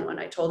don't tell anyone?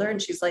 I told her,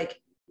 and she's like,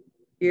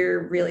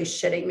 you're really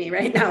shitting me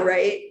right now,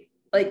 right?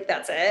 Like,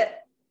 that's it.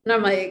 And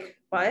I'm like,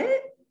 what?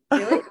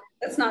 Really?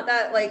 That's not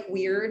that like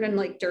weird and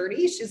like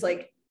dirty. She's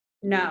like,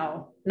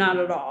 no, not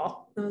at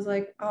all. I was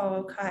like, oh,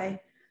 okay.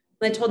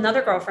 And I told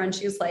another girlfriend,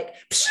 she was like,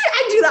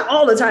 I do that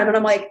all the time. And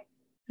I'm like,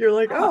 You're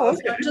like, oh, oh, it's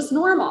okay. not just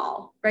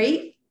normal,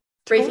 right?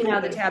 Breaking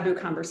out the Totally. taboo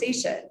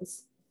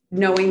conversations,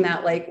 knowing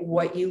that like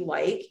what you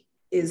like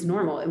is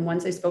normal. And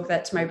once I spoke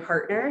that to my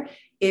partner,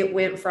 it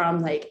went from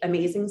like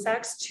amazing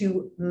sex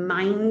to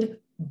mind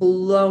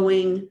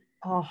blowing.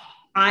 Oh,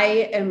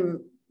 I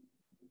am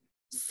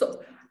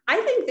so,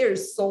 I think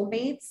there's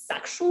soulmates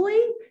sexually.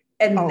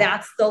 And oh,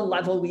 that's the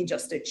level we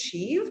just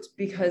achieved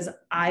because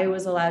I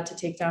was allowed to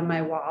take down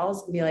my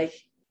walls and be like,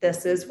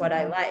 this is what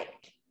I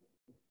like.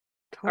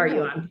 Are you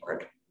totally. on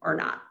board or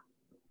not?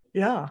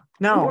 Yeah.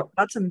 No,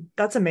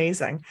 that's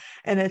amazing.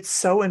 And it's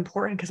so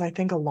important because I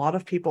think a lot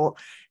of people,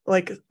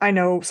 like I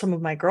know some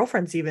of my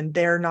girlfriends even,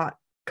 they're not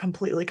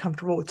completely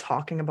comfortable with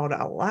talking about it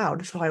out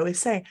loud. So I always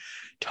say,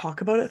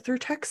 talk about it through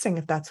texting.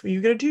 If that's what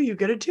you gotta do, you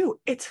gotta do.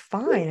 It's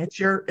fine. It's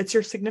your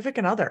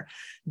significant other.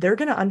 They're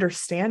gonna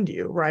understand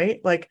you,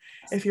 right? Like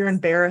if you're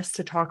embarrassed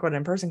to talk about it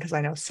in person, because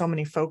I know so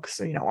many folks,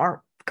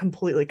 aren't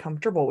completely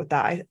comfortable with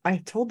that. I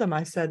told them,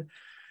 I said,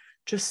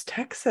 just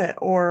text it,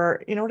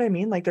 or you know what I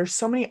mean? Like there's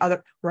so many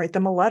other, write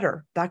them a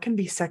letter. That can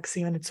be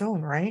sexy on its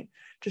own, right?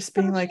 Just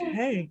being like,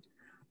 hey,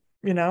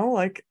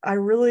 like I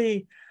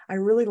really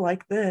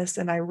like this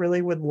and I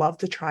really would love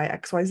to try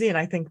XYZ. And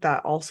I think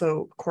that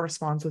also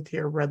corresponds with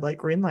your red light,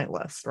 green light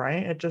list,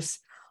 right? It just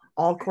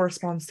all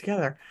corresponds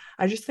together.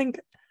 I just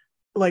think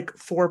like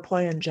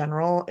foreplay in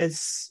general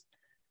is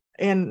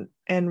and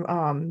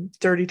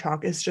dirty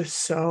talk is just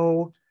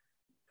so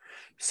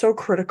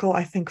critical.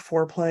 I think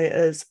foreplay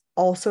is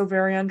also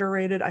very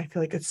underrated. I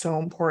feel like it's so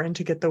important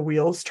to get the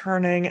wheels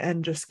turning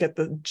and just get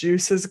the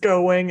juices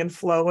going and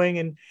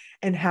flowing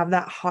and have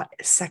that hot,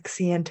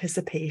 sexy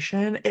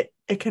anticipation.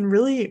 It can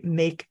really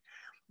make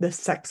the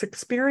sex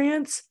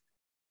experience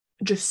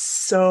just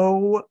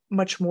so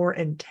much more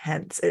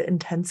intense. It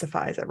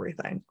intensifies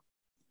everything.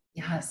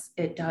 Yes,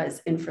 it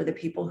does. And for the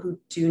people who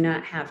do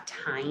not have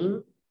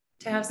time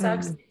to have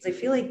sex, Mhm. I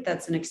feel like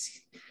that's an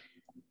excuse.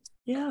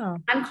 Yeah.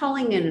 I'm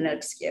calling it an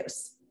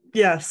excuse.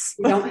 Yes.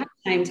 They don't have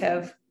time to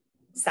have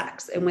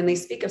sex. And when they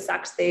speak of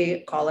sex,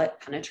 they call it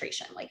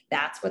penetration. Like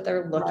that's what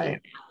they're looking Right.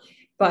 at.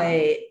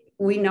 But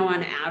we know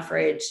on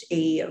average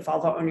a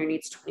vulva owner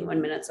needs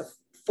 21 minutes of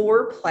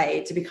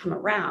foreplay to become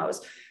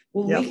aroused.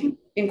 Well, we Yep. can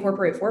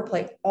incorporate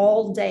foreplay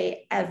all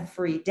day,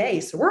 every day.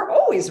 So we're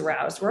always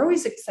aroused. We're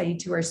always excited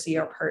to see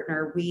our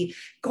partner. We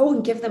go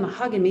and give them a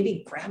hug and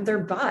maybe grab their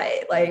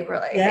butt. Like we're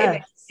like, hey,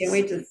 can't Yes.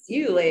 wait to see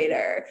you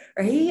later.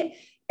 Right.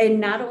 And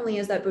not only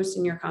is that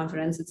boosting your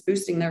confidence, it's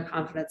boosting their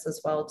confidence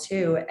as well,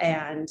 too.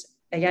 And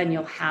again,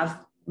 you'll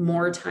have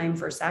more time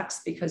for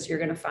sex because you're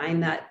going to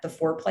find that the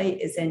foreplay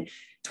isn't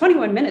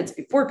 21 minutes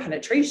before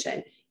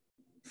penetration.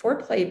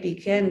 Foreplay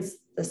begins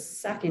the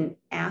second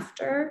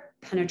after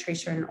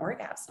penetration and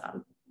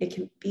orgasm. It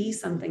can be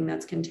something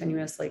that's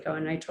continuously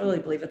going. I totally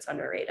believe it's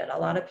underrated. A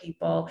lot of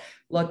people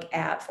look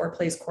at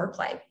foreplay as core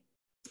play.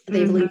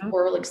 They believe Hmm.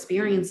 oral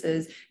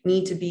experiences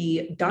need to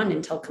be done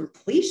until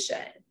completion.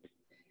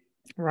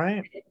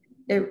 Right.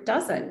 It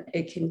doesn't.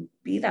 It can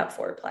be that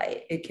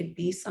foreplay. It could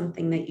be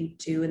something that you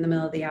do in the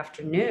middle of the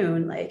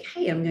afternoon, like,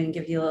 hey, I'm going to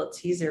give you a little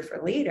teaser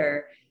for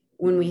later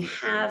when we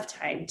have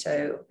time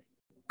to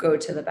go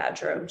to the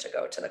bedroom, to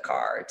go to the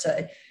car,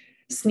 to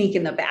sneak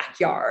in the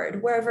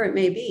backyard, wherever it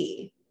may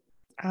be.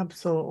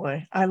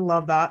 Absolutely. I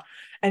love that.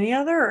 Any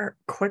other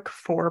quick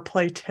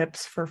foreplay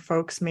tips for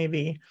folks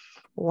maybe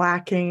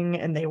lacking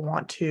and they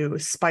want to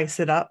spice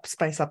up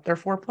their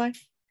foreplay?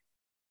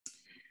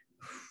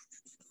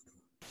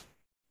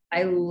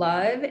 I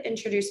love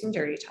introducing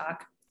dirty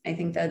talk. I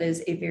think that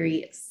is a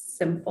very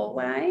simple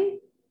way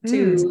Mm,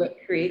 to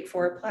create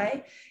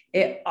foreplay.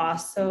 It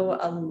also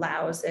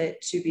allows it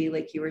to be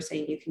like you were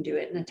saying, you can do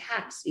it in a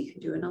text, you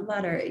can do it in a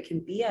letter, it can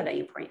be at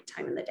any point in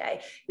time in the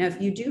day. Now,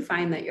 if you do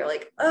find that you're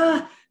like,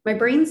 my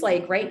brain's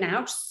like right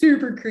now,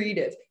 super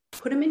creative,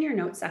 put them in your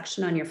notes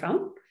section on your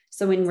phone.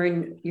 So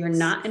when you're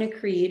not in a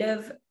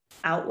creative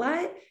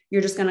outlet,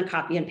 you're just going to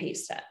copy and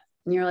paste it.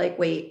 And you're like,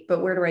 wait,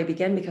 but where do I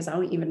begin? Because I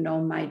don't even know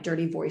my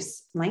dirty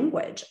voice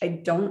language. I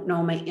don't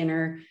know my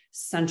inner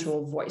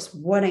sensual voice.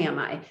 What am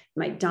I?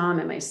 Am I dom?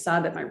 Am I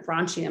sub? Am I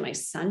raunchy? Am I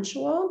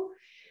sensual?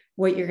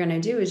 What you're going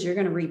to do is you're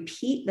going to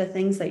repeat the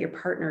things that your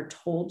partner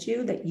told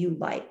you that you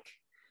like.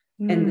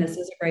 And mm. this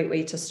is a great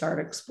way to start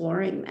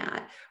exploring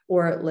that.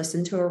 Or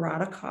listen to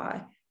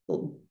erotica,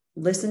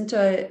 listen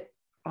to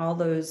all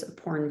those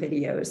porn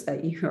videos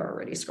that you're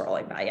already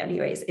scrolling by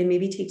anyways, and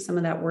maybe take some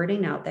of that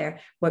wording out there,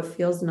 what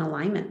feels in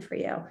alignment for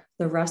you.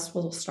 The rest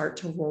will start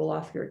to roll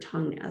off your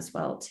tongue as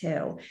well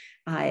too.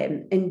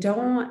 And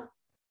don't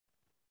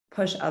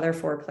push other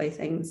foreplay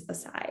things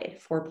aside.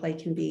 Foreplay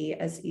can be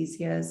as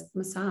easy as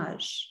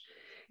massage.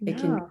 It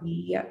can Yeah.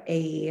 be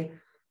a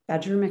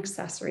bedroom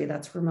accessory,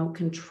 that's remote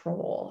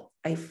control.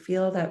 I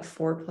feel that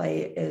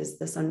foreplay is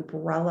this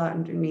umbrella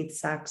underneath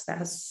sex that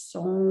has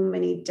so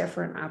many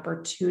different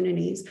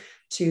opportunities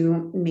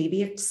to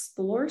maybe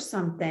explore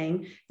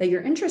something that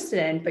you're interested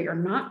in, but you're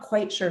not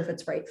quite sure if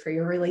it's right for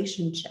your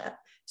relationship.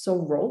 So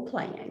role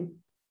playing.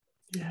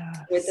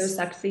 With those Yes.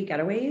 sexy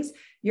getaways,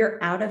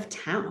 you're out of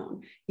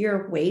town.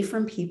 You're away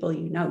from people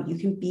you know. You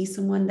can be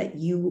someone that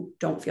you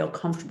don't feel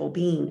comfortable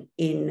being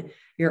in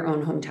your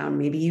own hometown.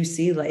 Maybe you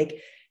see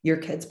like your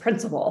kid's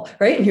principal,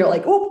 right? And you're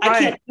like, oh, I Right.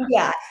 can't do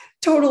that.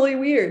 Totally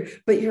weird.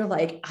 But you're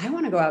like, I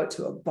want to go out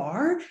to a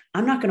bar.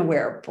 I'm not going to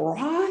wear a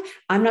bra.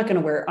 I'm not going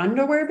to wear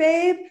underwear,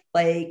 babe.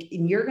 Like,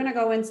 and you're going to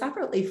go in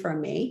separately from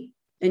me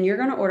and you're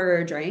going to order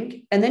a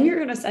drink. And then you're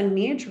going to send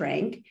me a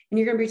drink and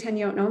you're going to pretend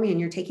you don't know me and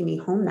you're taking me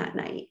home that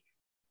night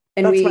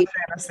and That's my we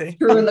fantasy.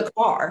 screw in the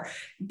car.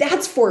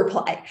 That's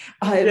foreplay.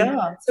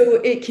 Yeah, So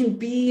it can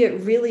be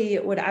really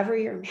whatever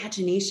your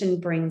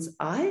imagination brings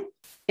up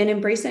and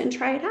embrace it and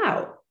try it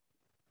out.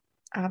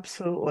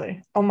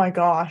 absolutely. Oh my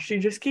gosh, you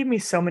just gave me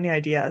so many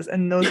ideas,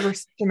 and those were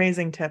such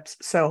amazing tips.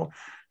 So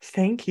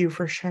thank you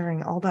for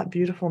sharing all that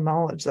beautiful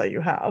knowledge that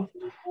you have.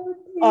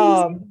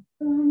 Thanks.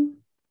 Um,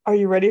 are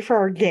you ready for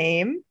our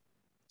game?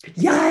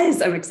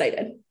 Yes, I'm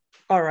excited.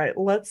 All right,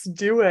 let's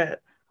do it.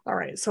 All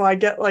right, so I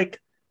get like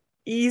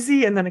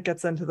easy and then it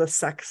gets into the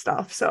sex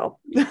stuff. So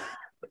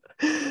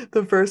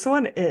the first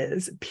one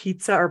is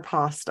pizza or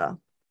pasta.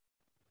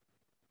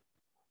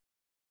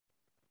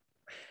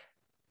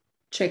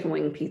 Chicken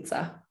wing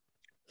pizza.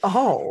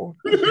 Oh,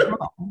 yeah,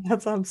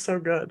 that sounds so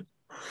good.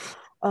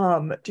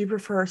 Do you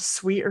prefer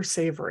sweet or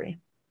savory?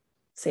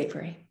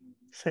 Savory.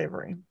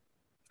 Savory.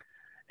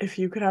 If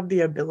you could have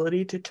the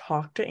ability to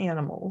talk to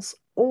animals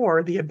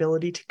or the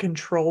ability to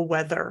control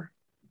weather,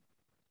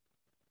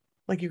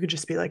 like you could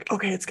just be like,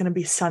 okay, it's going to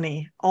be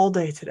sunny all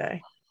day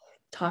today.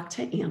 Talk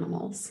to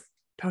animals.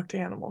 Talk to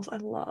animals.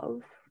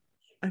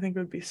 I think it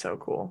would be so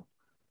cool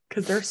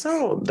because they're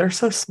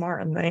so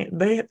smart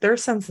and their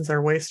senses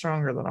are way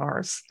stronger than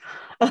ours.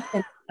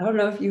 And I don't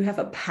know if you have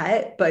a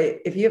pet, but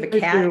if you have a I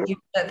cat, do. you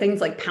that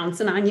thing's like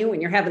pouncing on you when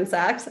you're having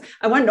sex.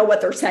 I want to know what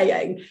they're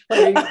saying.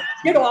 Like,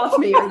 get off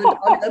me, or the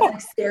dog that's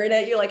like staring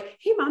at you, like,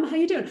 "Hey, mom, how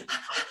you doing?"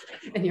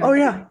 And you're Oh like,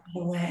 yeah.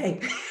 "Get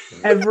away."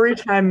 Every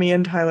time me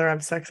and Tyler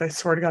have sex, I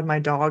swear to God, my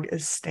dog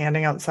is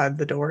standing outside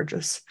the door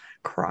just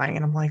crying.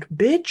 And I'm like,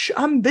 bitch,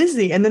 I'm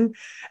busy. And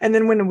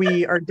then when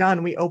we are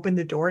done, we open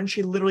the door and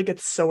she literally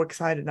gets so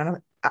excited.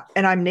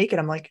 And I'm naked.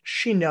 I'm like,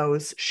 she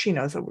knows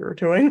what we were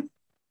doing.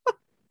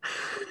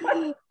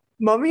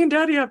 Mommy and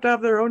daddy have to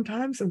have their own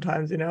time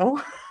sometimes.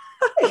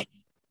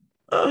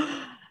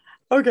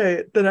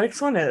 Okay, the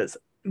next one is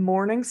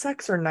morning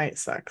sex or night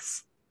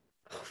sex?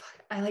 Oh, fuck.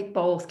 I like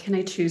both. Can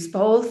I choose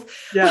both?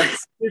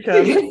 Yes, you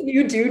can. Because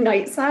you do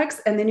night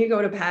sex and then you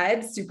go to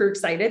bed super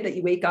excited that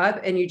you wake up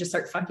and you just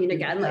start fucking You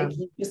again. Like can.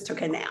 you just took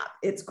a nap.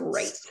 It's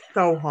great.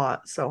 So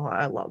hot, so hot.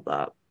 I love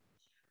that.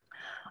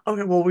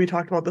 Okay, well, we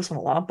talked about this one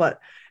a lot, but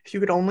if you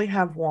could only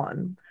have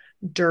one,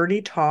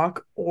 dirty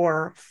talk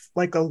or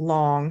like a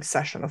long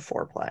session of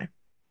foreplay.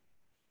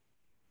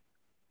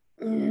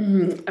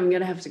 I'm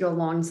gonna have to go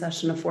long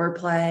session of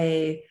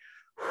foreplay.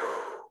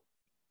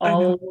 I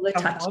know, All the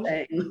tough one.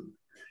 touching.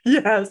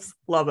 Yes,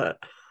 love it.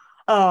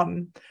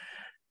 Um,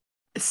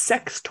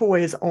 sex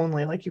toys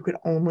only, like you could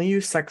only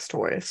use sex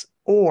toys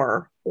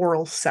or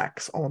oral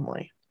sex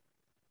only.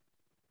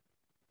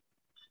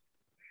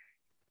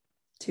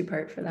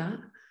 Two-part for that.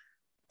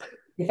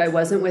 If I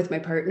wasn't with my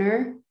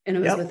partner and it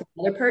was Yep. with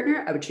another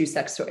partner, I would choose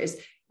sex toys.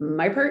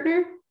 My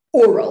partner,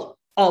 oral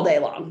all day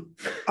long.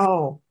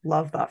 Oh,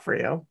 love that for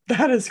you.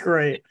 That is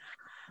great.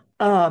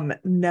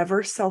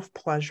 Never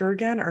self-pleasure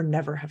again or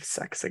never have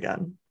sex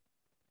again.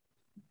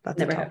 That's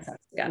a Never tough have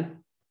sex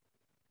again.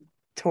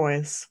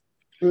 toys.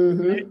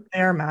 Mm-hmm. They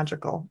are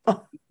magical.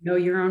 Know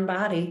your own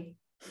body.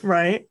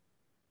 Right?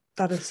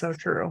 That is so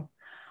true.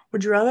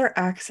 Would you rather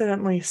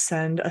accidentally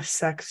send a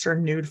sex or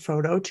nude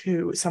photo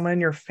to someone in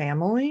your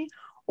family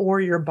or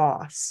your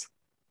boss?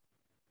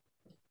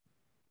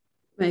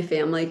 My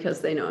family,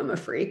 because they know I'm a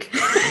freak.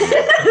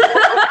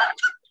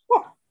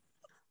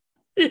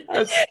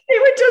 Yes. They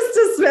would just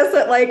dismiss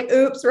it like,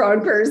 oops,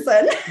 wrong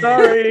person.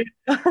 Sorry.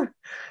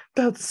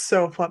 That's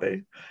so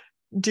funny.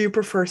 Do you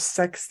prefer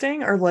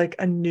sexting or like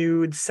a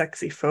nude,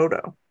 sexy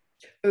photo?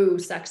 Ooh,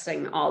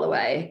 sexting all the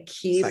way.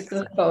 Keep the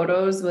Sexting.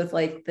 photos with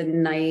like the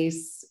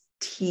nice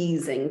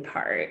teasing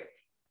part.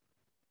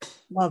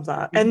 Love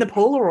that. And the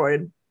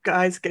Polaroid.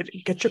 Guys, get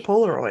your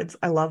Polaroids.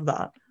 I love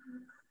that.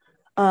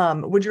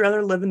 Would you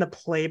rather live in the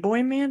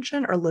Playboy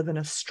mansion or live in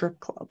a strip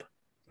club?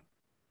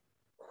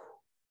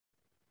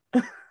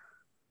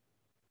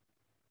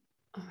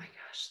 Oh my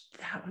gosh,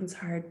 that one's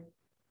hard.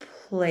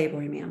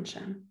 Playboy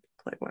Mansion.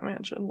 Playboy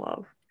mansion,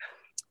 love.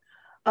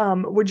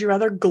 Would you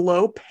rather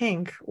glow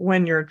pink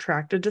when you're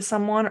attracted to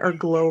someone or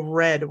glow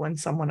red when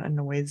someone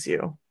annoys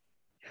you?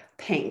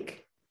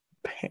 Pink.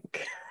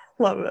 Pink.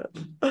 Love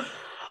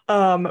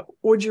it.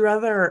 Would you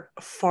rather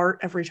fart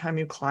every time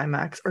you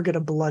climax or get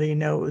a bloody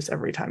nose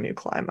every time you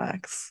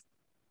climax?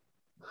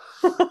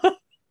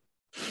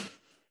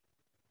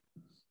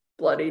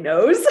 bloody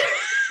nose.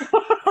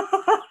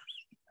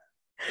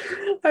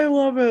 I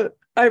love it.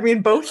 I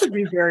mean, both would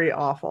be very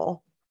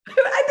awful.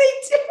 I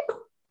think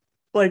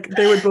Like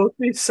they would both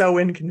be so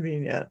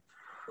inconvenient.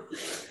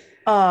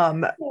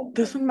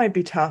 This one might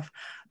be tough.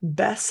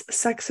 Best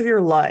sex of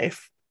your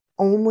life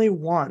only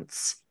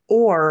once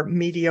or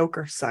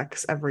mediocre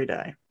sex every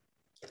day.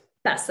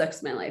 best sex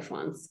of my life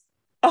once.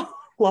 Oh,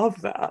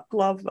 love that.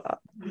 Love that.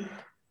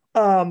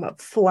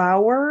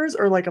 Flowers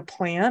or like a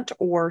plant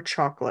or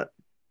chocolate?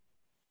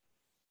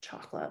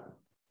 Chocolate.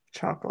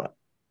 Chocolate.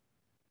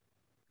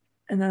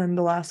 And then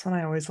the last one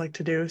I always like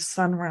to do,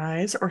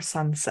 sunrise or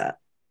sunset?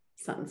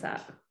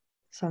 Sunset.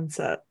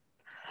 Sunset.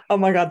 Oh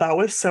my God, that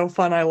was so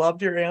fun. I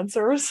loved your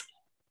answers.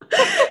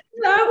 That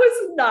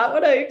was not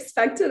what I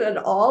expected at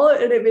all.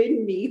 And it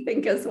made me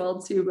think as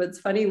well, too. But it's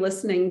funny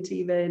listening to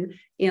even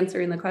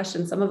answering the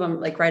question. Some of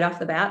them, like right off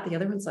the bat, the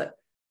other ones like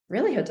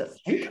really had to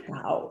think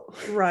about.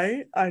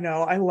 Right? I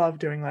know. I love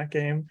doing that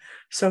game.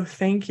 So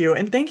thank you.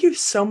 And thank you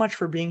so much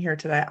for being here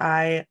today.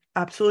 I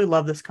absolutely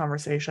love this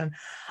conversation.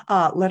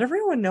 Let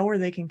everyone know where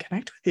they can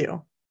connect with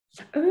you.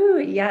 Oh,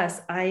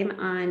 yes. I'm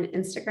on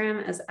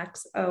Instagram as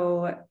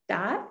xo.Erica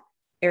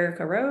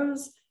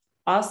Rose.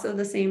 Also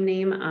the same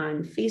name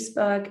on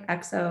Facebook,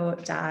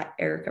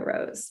 xo.Erica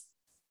Rose.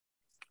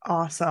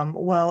 Awesome.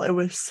 Well, it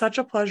was such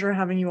a pleasure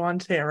having you on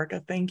today,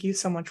 Erica. Thank you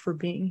so much for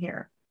being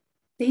here.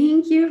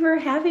 Thank you for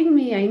having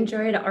me. I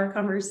enjoyed our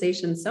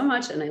conversation so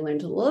much, and I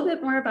learned a little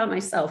bit more about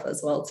myself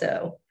as well,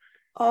 too.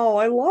 Oh,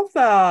 I love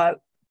that.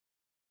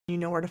 You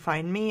know where to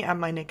find me at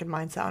My Naked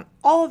Mindset on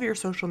all of your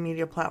social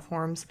media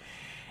platforms.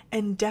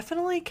 And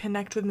definitely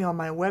connect with me on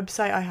my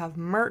website. I have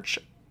merch,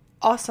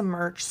 awesome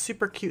merch,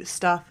 super cute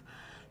stuff.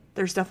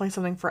 There's definitely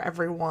something for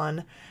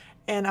everyone.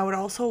 And I would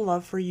also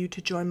love for you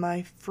to join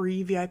my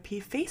free VIP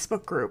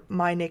Facebook group,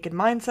 My Naked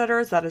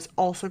Mindsetters. That is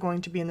also going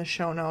to be in the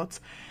show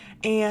notes.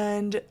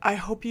 And I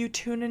hope you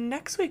tune in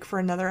next week for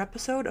another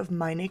episode of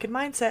My Naked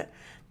Mindset.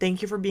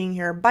 Thank you for being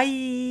here.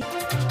 Bye.